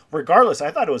scene. Regardless,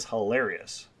 I thought it was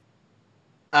hilarious.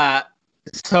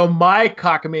 So my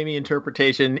cockamamie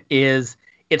interpretation is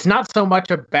it's not so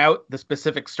much about the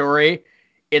specific story.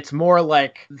 It's more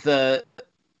like the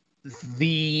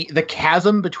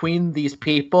chasm between these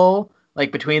people,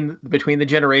 like between the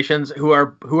generations who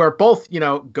are both,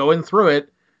 going through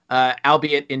it,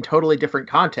 albeit in totally different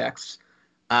contexts.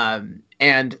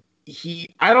 And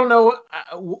I don't know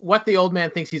what the old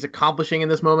man thinks he's accomplishing in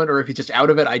this moment, or if he's just out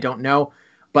of it. I don't know.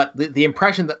 But the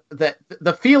impression that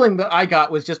the feeling that I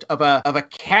got was just of a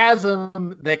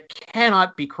chasm that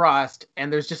cannot be crossed,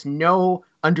 and there's just no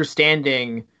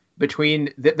understanding between.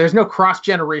 There's no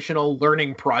cross-generational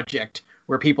learning project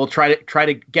where people try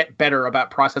to get better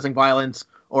about processing violence,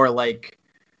 or like,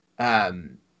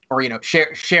 or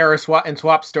share and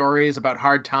swap stories about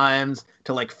hard times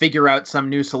to like figure out some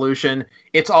new solution.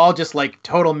 It's all just like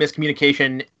total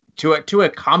miscommunication to a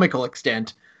comical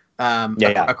extent.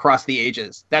 Across the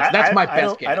ages. That's my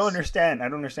best guess. I don't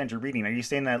understand your reading. Are you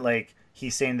saying that like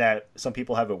he's saying that some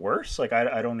people have it worse? Like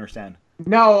I don't understand.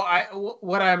 No,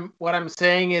 what I'm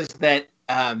saying is that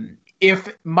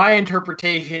if my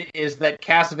interpretation is that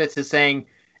Cassavetes is saying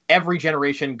every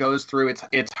generation goes through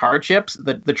its hardships,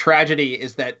 the tragedy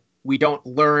is that we don't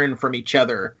learn from each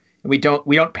other, and we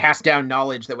don't pass down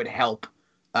knowledge that would help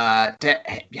to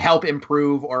help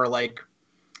improve or like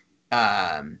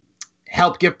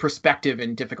help give perspective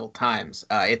in difficult times.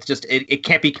 It's just it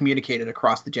can't be communicated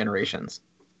across the generations.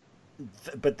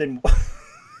 But then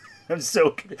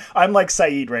I'm like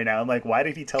Saeed right now. I'm like, why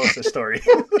did he tell us this story?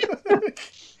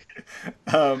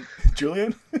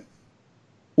 Julian?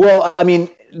 Well, I mean,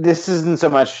 this isn't so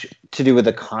much to do with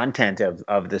the content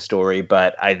of the story,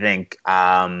 but I think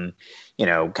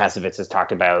Cassavetes has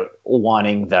talked about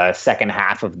wanting the second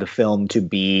half of the film to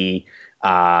be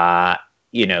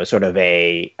sort of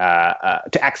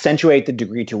to accentuate the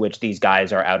degree to which these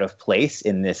guys are out of place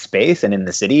in this space and in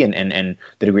the city, and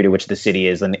the degree to which the city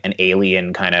is an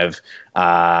alien kind of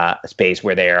space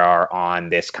where they are on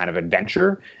this kind of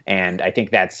adventure. And I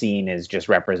think that scene is just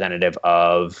representative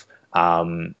of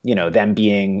them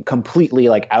being completely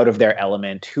like out of their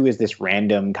element. Who is this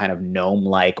random kind of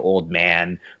gnome-like old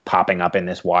man popping up in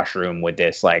this washroom with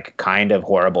this like kind of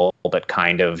horrible but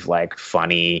kind of like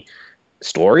funny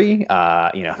story,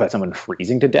 about someone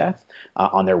freezing to death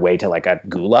on their way to like a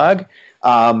gulag.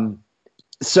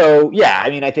 So yeah, I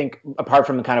mean, I think apart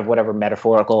from kind of whatever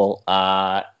metaphorical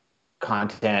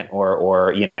content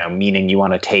or meaning you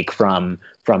want to take from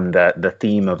the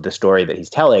theme of the story that he's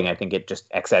telling, I think it just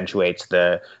accentuates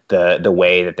the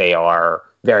way that they are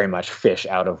very much fish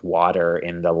out of water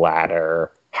in the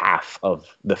latter half of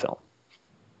the film.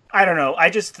 I don't know. I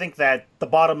just think that the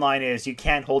bottom line is you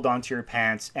can't hold on to your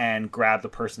pants and grab the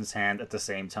person's hand at the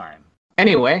same time.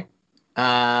 Anyway,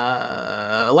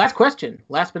 last question,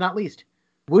 last but not least.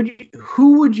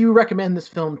 Who would you recommend this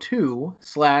film to,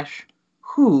 /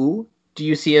 who do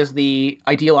you see as the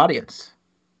ideal audience?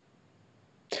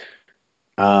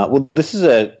 Well, this is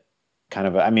a kind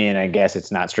of, I guess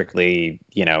it's not strictly,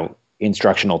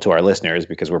 instructional to our listeners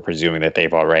because we're presuming that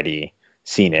they've already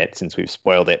seen it since we've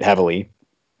spoiled it heavily.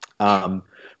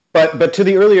 But to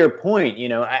the earlier point,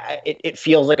 it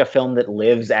feels like a film that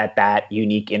lives at that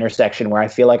unique intersection where I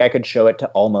feel like I could show it to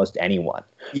almost anyone.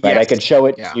 Right? Yes. I could show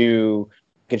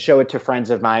it to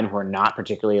friends of mine who are not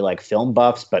particularly like film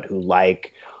buffs, but who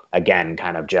like, again,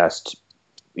 kind of just,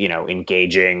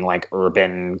 engaging like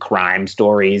urban crime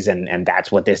stories. And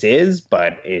that's what this is.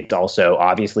 But it also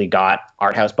obviously got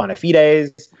art house bona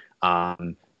fides,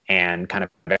 and kind of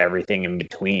everything in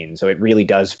between. So it really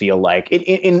does feel like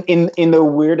in the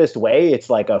weirdest way, it's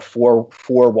like a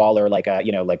four-waller, like a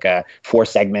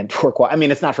 4-segment,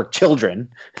 it's not for children,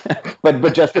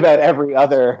 but just about every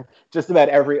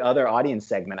other audience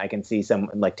segment, I can see some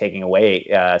like taking away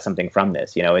something from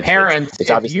this. Parents,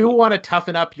 if you want to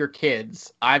toughen up your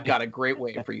kids, I've got a great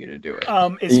way for you to do it.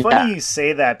 It's funny you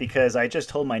say that because I just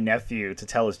told my nephew to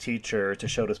tell his teacher to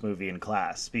show this movie in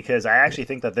class because I actually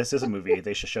think that this is a movie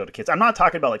they should show to kids. I'm not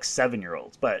talking about like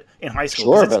 7-year-olds, but in high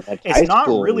school, sure, it's not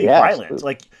school, really yeah, violent. absolutely.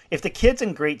 Like if the kid's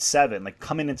in grade 7, like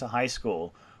coming into high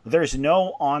school, there's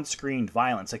no on-screen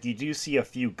violence. Like you do see a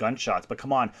few gunshots, but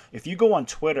come on, if you go on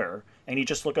Twitter and you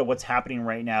just look at what's happening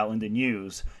right now in the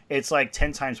news, it's like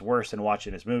 10 times worse than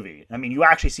watching this movie. I mean, you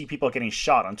actually see people getting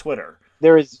shot on Twitter.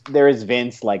 There is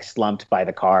Vince like slumped by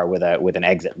the car with an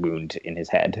exit wound in his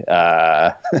head.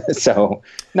 So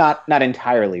not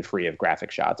entirely free of graphic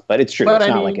shots, but it's true. But it's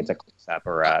not like it's a close up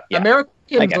or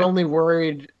Americans are only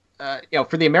worried.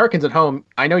 For the Americans at home,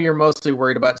 I know you're mostly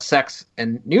worried about sex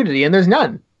and nudity, and there's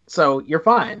none, so you're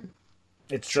fine.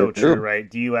 It's so true, right?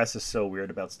 The U.S. is so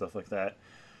weird about stuff like that.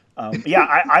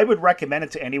 I would recommend it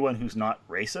to anyone who's not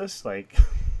racist.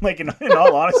 Like in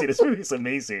all honesty, this movie is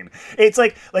amazing. It's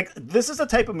like this is the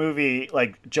type of movie,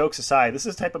 like jokes aside, this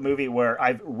is the type of movie where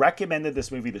I've recommended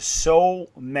this movie to so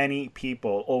many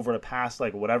people over the past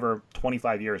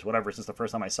 25 years, since the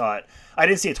first time I saw it. I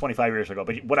didn't see it 25 years ago,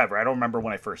 but whatever. I don't remember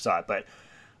when I first saw it, but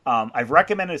I've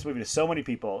recommended this movie to so many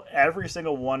people. Every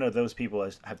single one of those people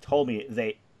have told me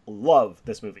they love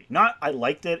this movie. Not I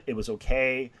liked it, it was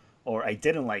okay, or I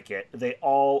didn't like it. They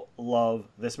all love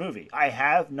this movie. I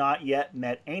have not yet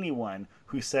met anyone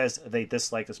who says they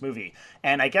dislike this movie.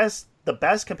 And I guess the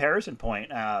best comparison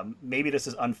point, maybe this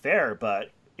is unfair,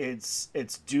 but it's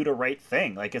Do the Right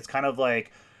Thing. Like, it's kind of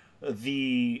like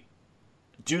the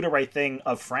Do the Right Thing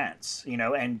of France, you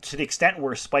know, and to the extent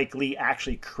where Spike Lee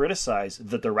actually criticized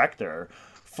the director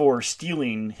for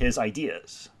stealing his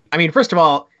ideas. I mean, first of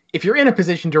all, if you're in a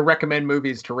position to recommend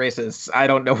movies to racists, I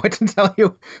don't know what to tell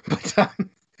you, but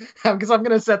because I'm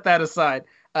going to set that aside.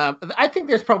 I think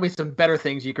there's probably some better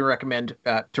things you can recommend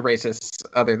to racists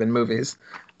other than movies.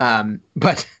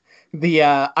 But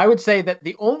I would say that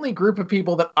the only group of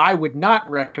people that I would not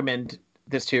recommend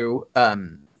this to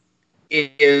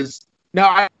is, no,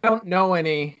 I don't know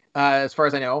any, as far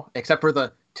as I know, except for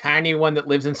the tiny one that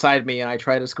lives inside me and I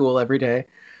try to school every day.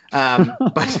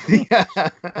 But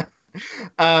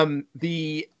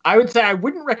I would say I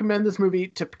wouldn't recommend this movie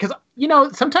because, you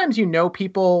know, sometimes you know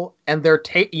people and their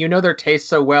taste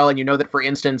so well, and you know that, for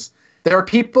instance, there are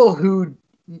people who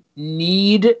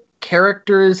need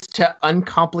characters to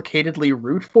uncomplicatedly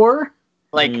root for.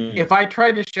 Like, if I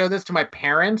tried to show this to my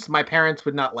parents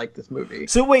would not like this movie.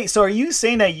 So wait, so are you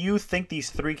saying that you think these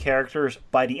three characters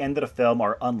by the end of the film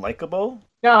are unlikable?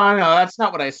 No, that's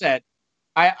not what I said.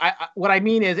 I what I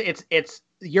mean is it's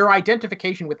your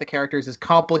identification with the characters is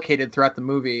complicated throughout the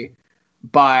movie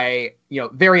by, you know,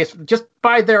 just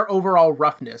by their overall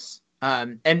roughness.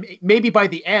 And maybe by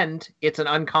the end, it's an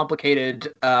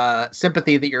uncomplicated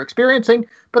sympathy that you're experiencing.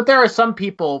 But there are some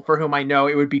people for whom I know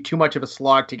it would be too much of a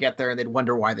slog to get there, and they'd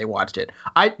wonder why they watched it.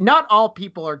 Not all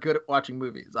people are good at watching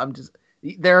movies.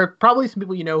 There are probably some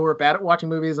people you know who are bad at watching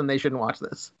movies, and they shouldn't watch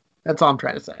this. That's all I'm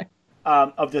trying to say.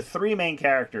 Of the three main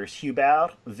characters,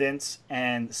 Hubert, Vince,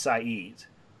 and Saeed,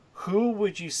 who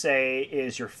would you say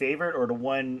is your favorite, or the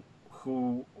one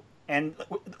who, and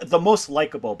the most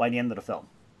likable by the end of the film?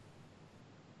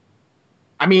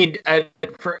 I mean,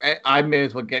 I may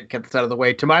as well get this out of the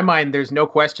way. To my mind, there's no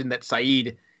question that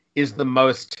Saeed is the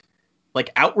most,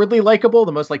 like, outwardly likable,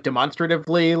 the most, like,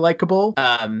 demonstratively likable.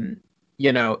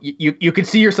 You know, you can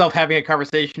see yourself having a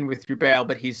conversation with Hubert,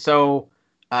 but he's so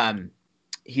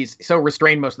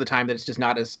restrained most of the time that it's just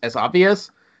not as obvious.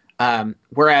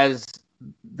 Whereas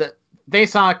the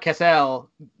Vincent Cassel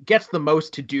gets the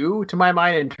most to do, to my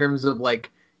mind, in terms of,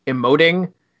 like,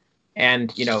 emoting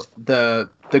and, you know, the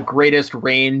greatest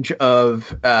range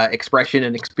of expression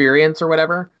and experience or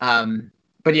whatever.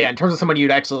 But yeah, in terms of someone you'd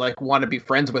actually, like, want to be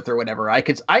friends with or whatever, I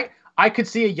could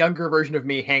see a younger version of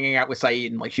me hanging out with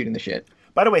Saeed and, like, shooting the shit.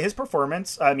 By the way, his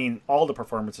performance, I mean, all the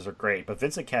performances are great, but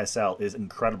Vincent Cassel is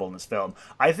incredible in this film.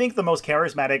 I think the most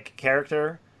charismatic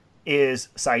character is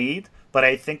Saeed, but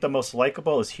I think the most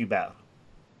likable is Hubert.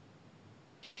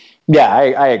 Yeah,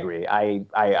 I agree.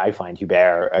 I find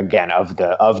Hubert, again, of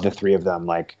the three of them,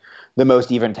 like, the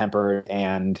most even-tempered,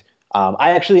 and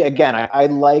I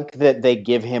like that they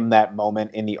give him that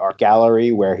moment in the art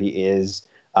gallery where he is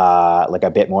like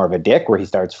a bit more of a dick, where he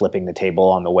starts flipping the table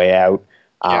on the way out.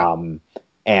 Yeah.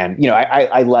 And, you know,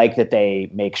 I like that they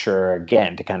make sure,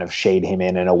 again, to kind of shade him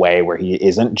in a way where he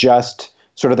isn't just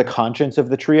sort of the conscience of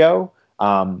the trio.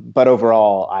 But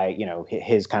overall,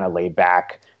 his kind of laid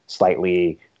back,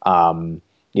 slightly, he's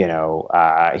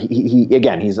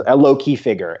a low key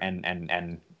figure,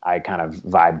 and I kind of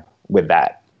vibe with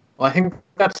that. Well, I think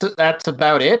that's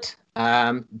about it.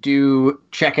 Do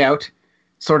check out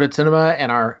Sordid Cinema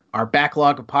and our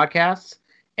backlog of podcasts.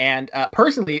 And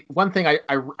personally, one thing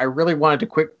I really wanted to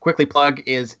quickly plug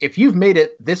is, if you've made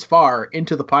it this far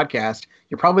into the podcast,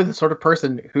 you're probably the sort of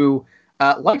person who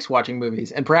likes watching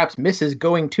movies and perhaps misses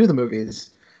going to the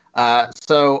movies.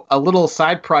 So a little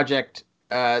side project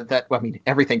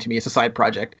everything to me is a side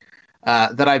project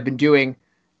that I've been doing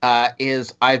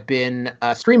is I've been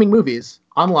streaming movies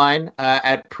online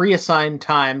at pre-assigned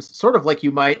times, sort of like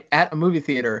you might at a movie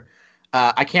theater.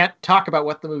 I can't talk about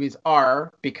what the movies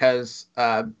are because,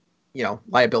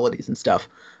 liabilities and stuff.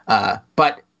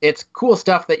 But it's cool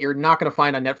stuff that you're not going to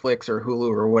find on Netflix or Hulu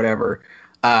or whatever.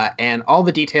 And all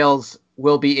the details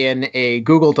will be in a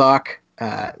Google Doc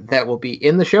that will be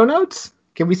in the show notes.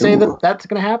 Can we say that that's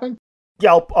going to happen?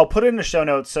 Yeah, I'll put it in the show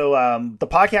notes. So the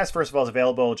podcast, first of all, is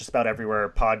available just about everywhere.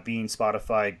 Podbean,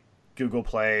 Spotify, Google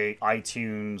Play,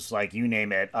 iTunes, like, you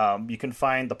name it. You can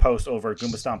find the post over at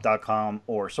goombastomp.com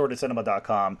or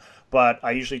sordidcinema.com, but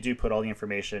I usually do put all the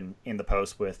information in the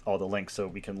post with all the links, so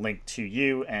we can link to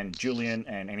you and Julian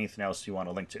and anything else you want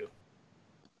to link to.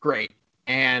 Great.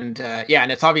 And and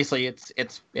it's obviously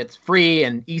it's free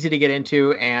and easy to get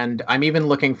into, and I'm even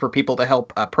looking for people to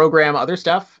help program other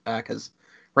stuff, because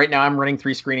right now I'm running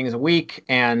 3 screenings a week,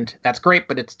 and that's great,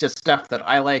 but it's just stuff that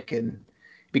I like, and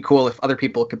it'd be cool if other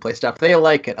people could play stuff they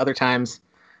like at other times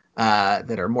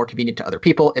that are more convenient to other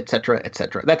people, etc.,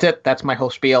 etc. That's it. That's my whole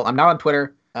spiel. I'm not on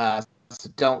Twitter, so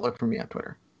don't look for me on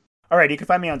Twitter. All right, you can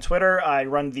find me on Twitter. I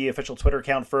run the official Twitter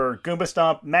account for Goomba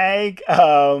Stomp Mag,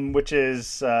 which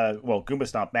is, Goomba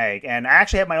Stomp Mag. And I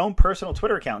actually have my own personal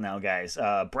Twitter account now, guys.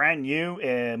 Brand new.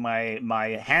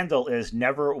 My handle is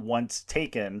Never Once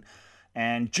Taken.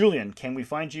 And Julian, can we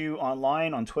find you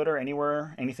online, on Twitter,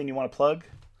 anywhere? Anything you want to plug?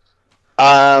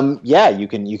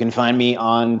 You can find me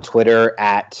on Twitter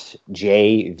at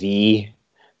JV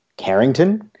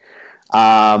Carrington.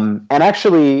 And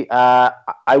actually,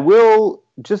 I will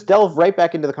just delve right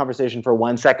back into the conversation for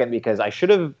 1 second, because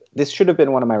this should have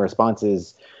been one of my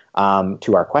responses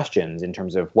to our questions in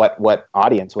terms of what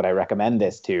audience would I recommend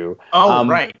this to.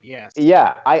 Right. Yes.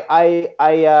 Yeah. I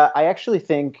actually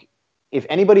think if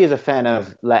anybody is a fan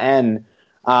of La Haine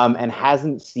and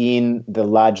hasn't seen the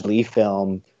Ladj Ly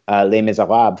film Les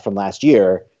Miserables from last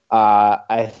year,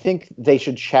 I think they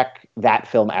should check that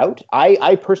film out.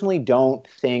 I personally don't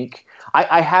think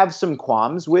I have some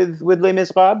qualms with Les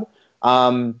Miserables.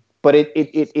 But it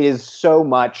is so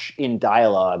much in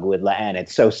dialogue with La Haine.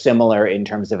 It's so similar in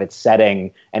terms of its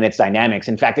setting and its dynamics.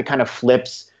 In fact, it kind of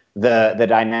flips the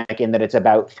dynamic in that it's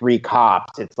about 3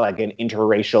 cops. It's like an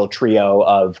interracial trio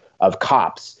of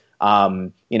cops.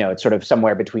 It's sort of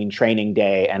somewhere between Training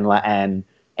Day and La Haine,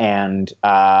 and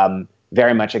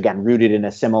very much, again, rooted in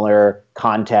a similar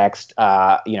context,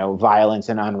 violence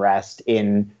and unrest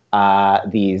in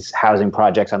these housing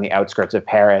projects on the outskirts of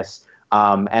Paris.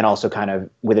 And also kind of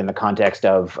within the context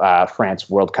of France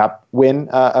World Cup win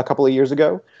a couple of years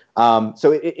ago.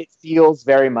 So it feels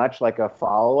very much like a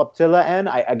follow-up to La Haine.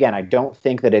 I don't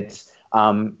think that it's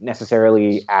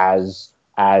necessarily as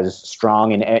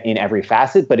strong in every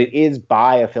facet, but it is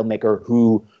by a filmmaker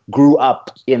who grew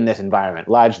up in this environment.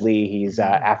 Ladj Ly, he's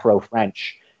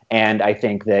Afro-French. And I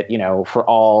think that, for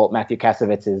all Matthew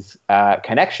Kassavetz's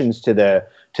connections to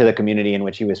the community in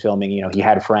which he was filming, he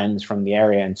had friends from the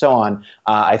area and so on.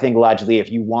 I think Ladj Ly,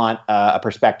 if you want a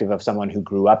perspective of someone who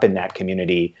grew up in that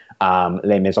community,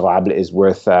 Les Miserables is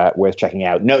worth checking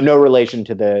out. No relation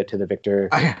to the Victor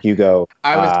Hugo.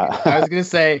 I was going to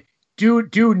say,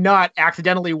 do not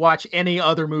accidentally watch any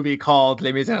other movie called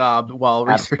Les Miserables while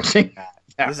researching.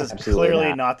 This is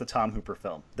clearly not the Tom Hooper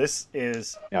film. This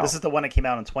is the one that came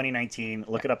out in 2019.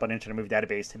 Look it up on Internet Movie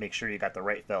Database to make sure you got the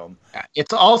right film.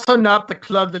 It's also not the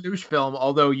Club Lelouch film,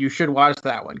 although you should watch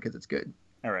that one because it's good.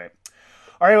 All right.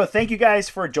 Well, thank you guys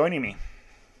for joining me.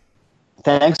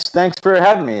 Thanks for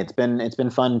having me. It's been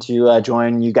fun to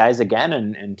join you guys again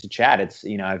and to chat. It's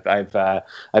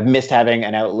I've missed having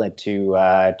an outlet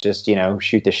to just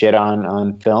shoot the shit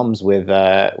on films with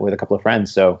a couple of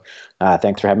friends. So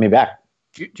thanks for having me back.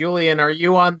 Julian, are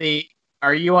you on the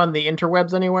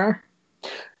interwebs anywhere?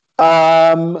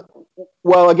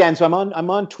 Well, again, so I'm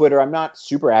on Twitter. I'm not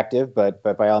super active, but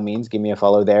by all means, give me a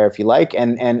follow there if you like.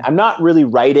 And I'm not really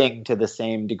writing to the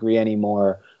same degree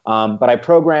anymore. But I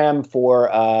program for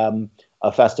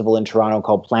a festival in Toronto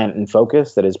called Plant and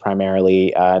Focus that is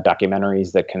primarily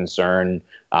documentaries that concern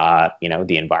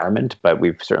the environment. But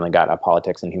we've certainly got a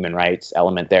politics and human rights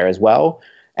element there as well.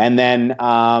 And then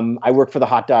I work for the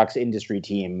Hot Docs industry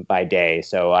team by day,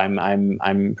 so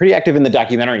I'm pretty active in the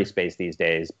documentary space these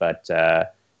days. But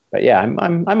yeah, I'm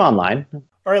online.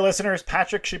 All right, listeners,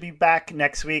 Patrick should be back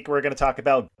next week. We're going to talk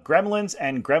about Gremlins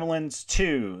and Gremlins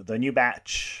 2, the new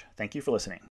batch. Thank you for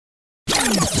listening.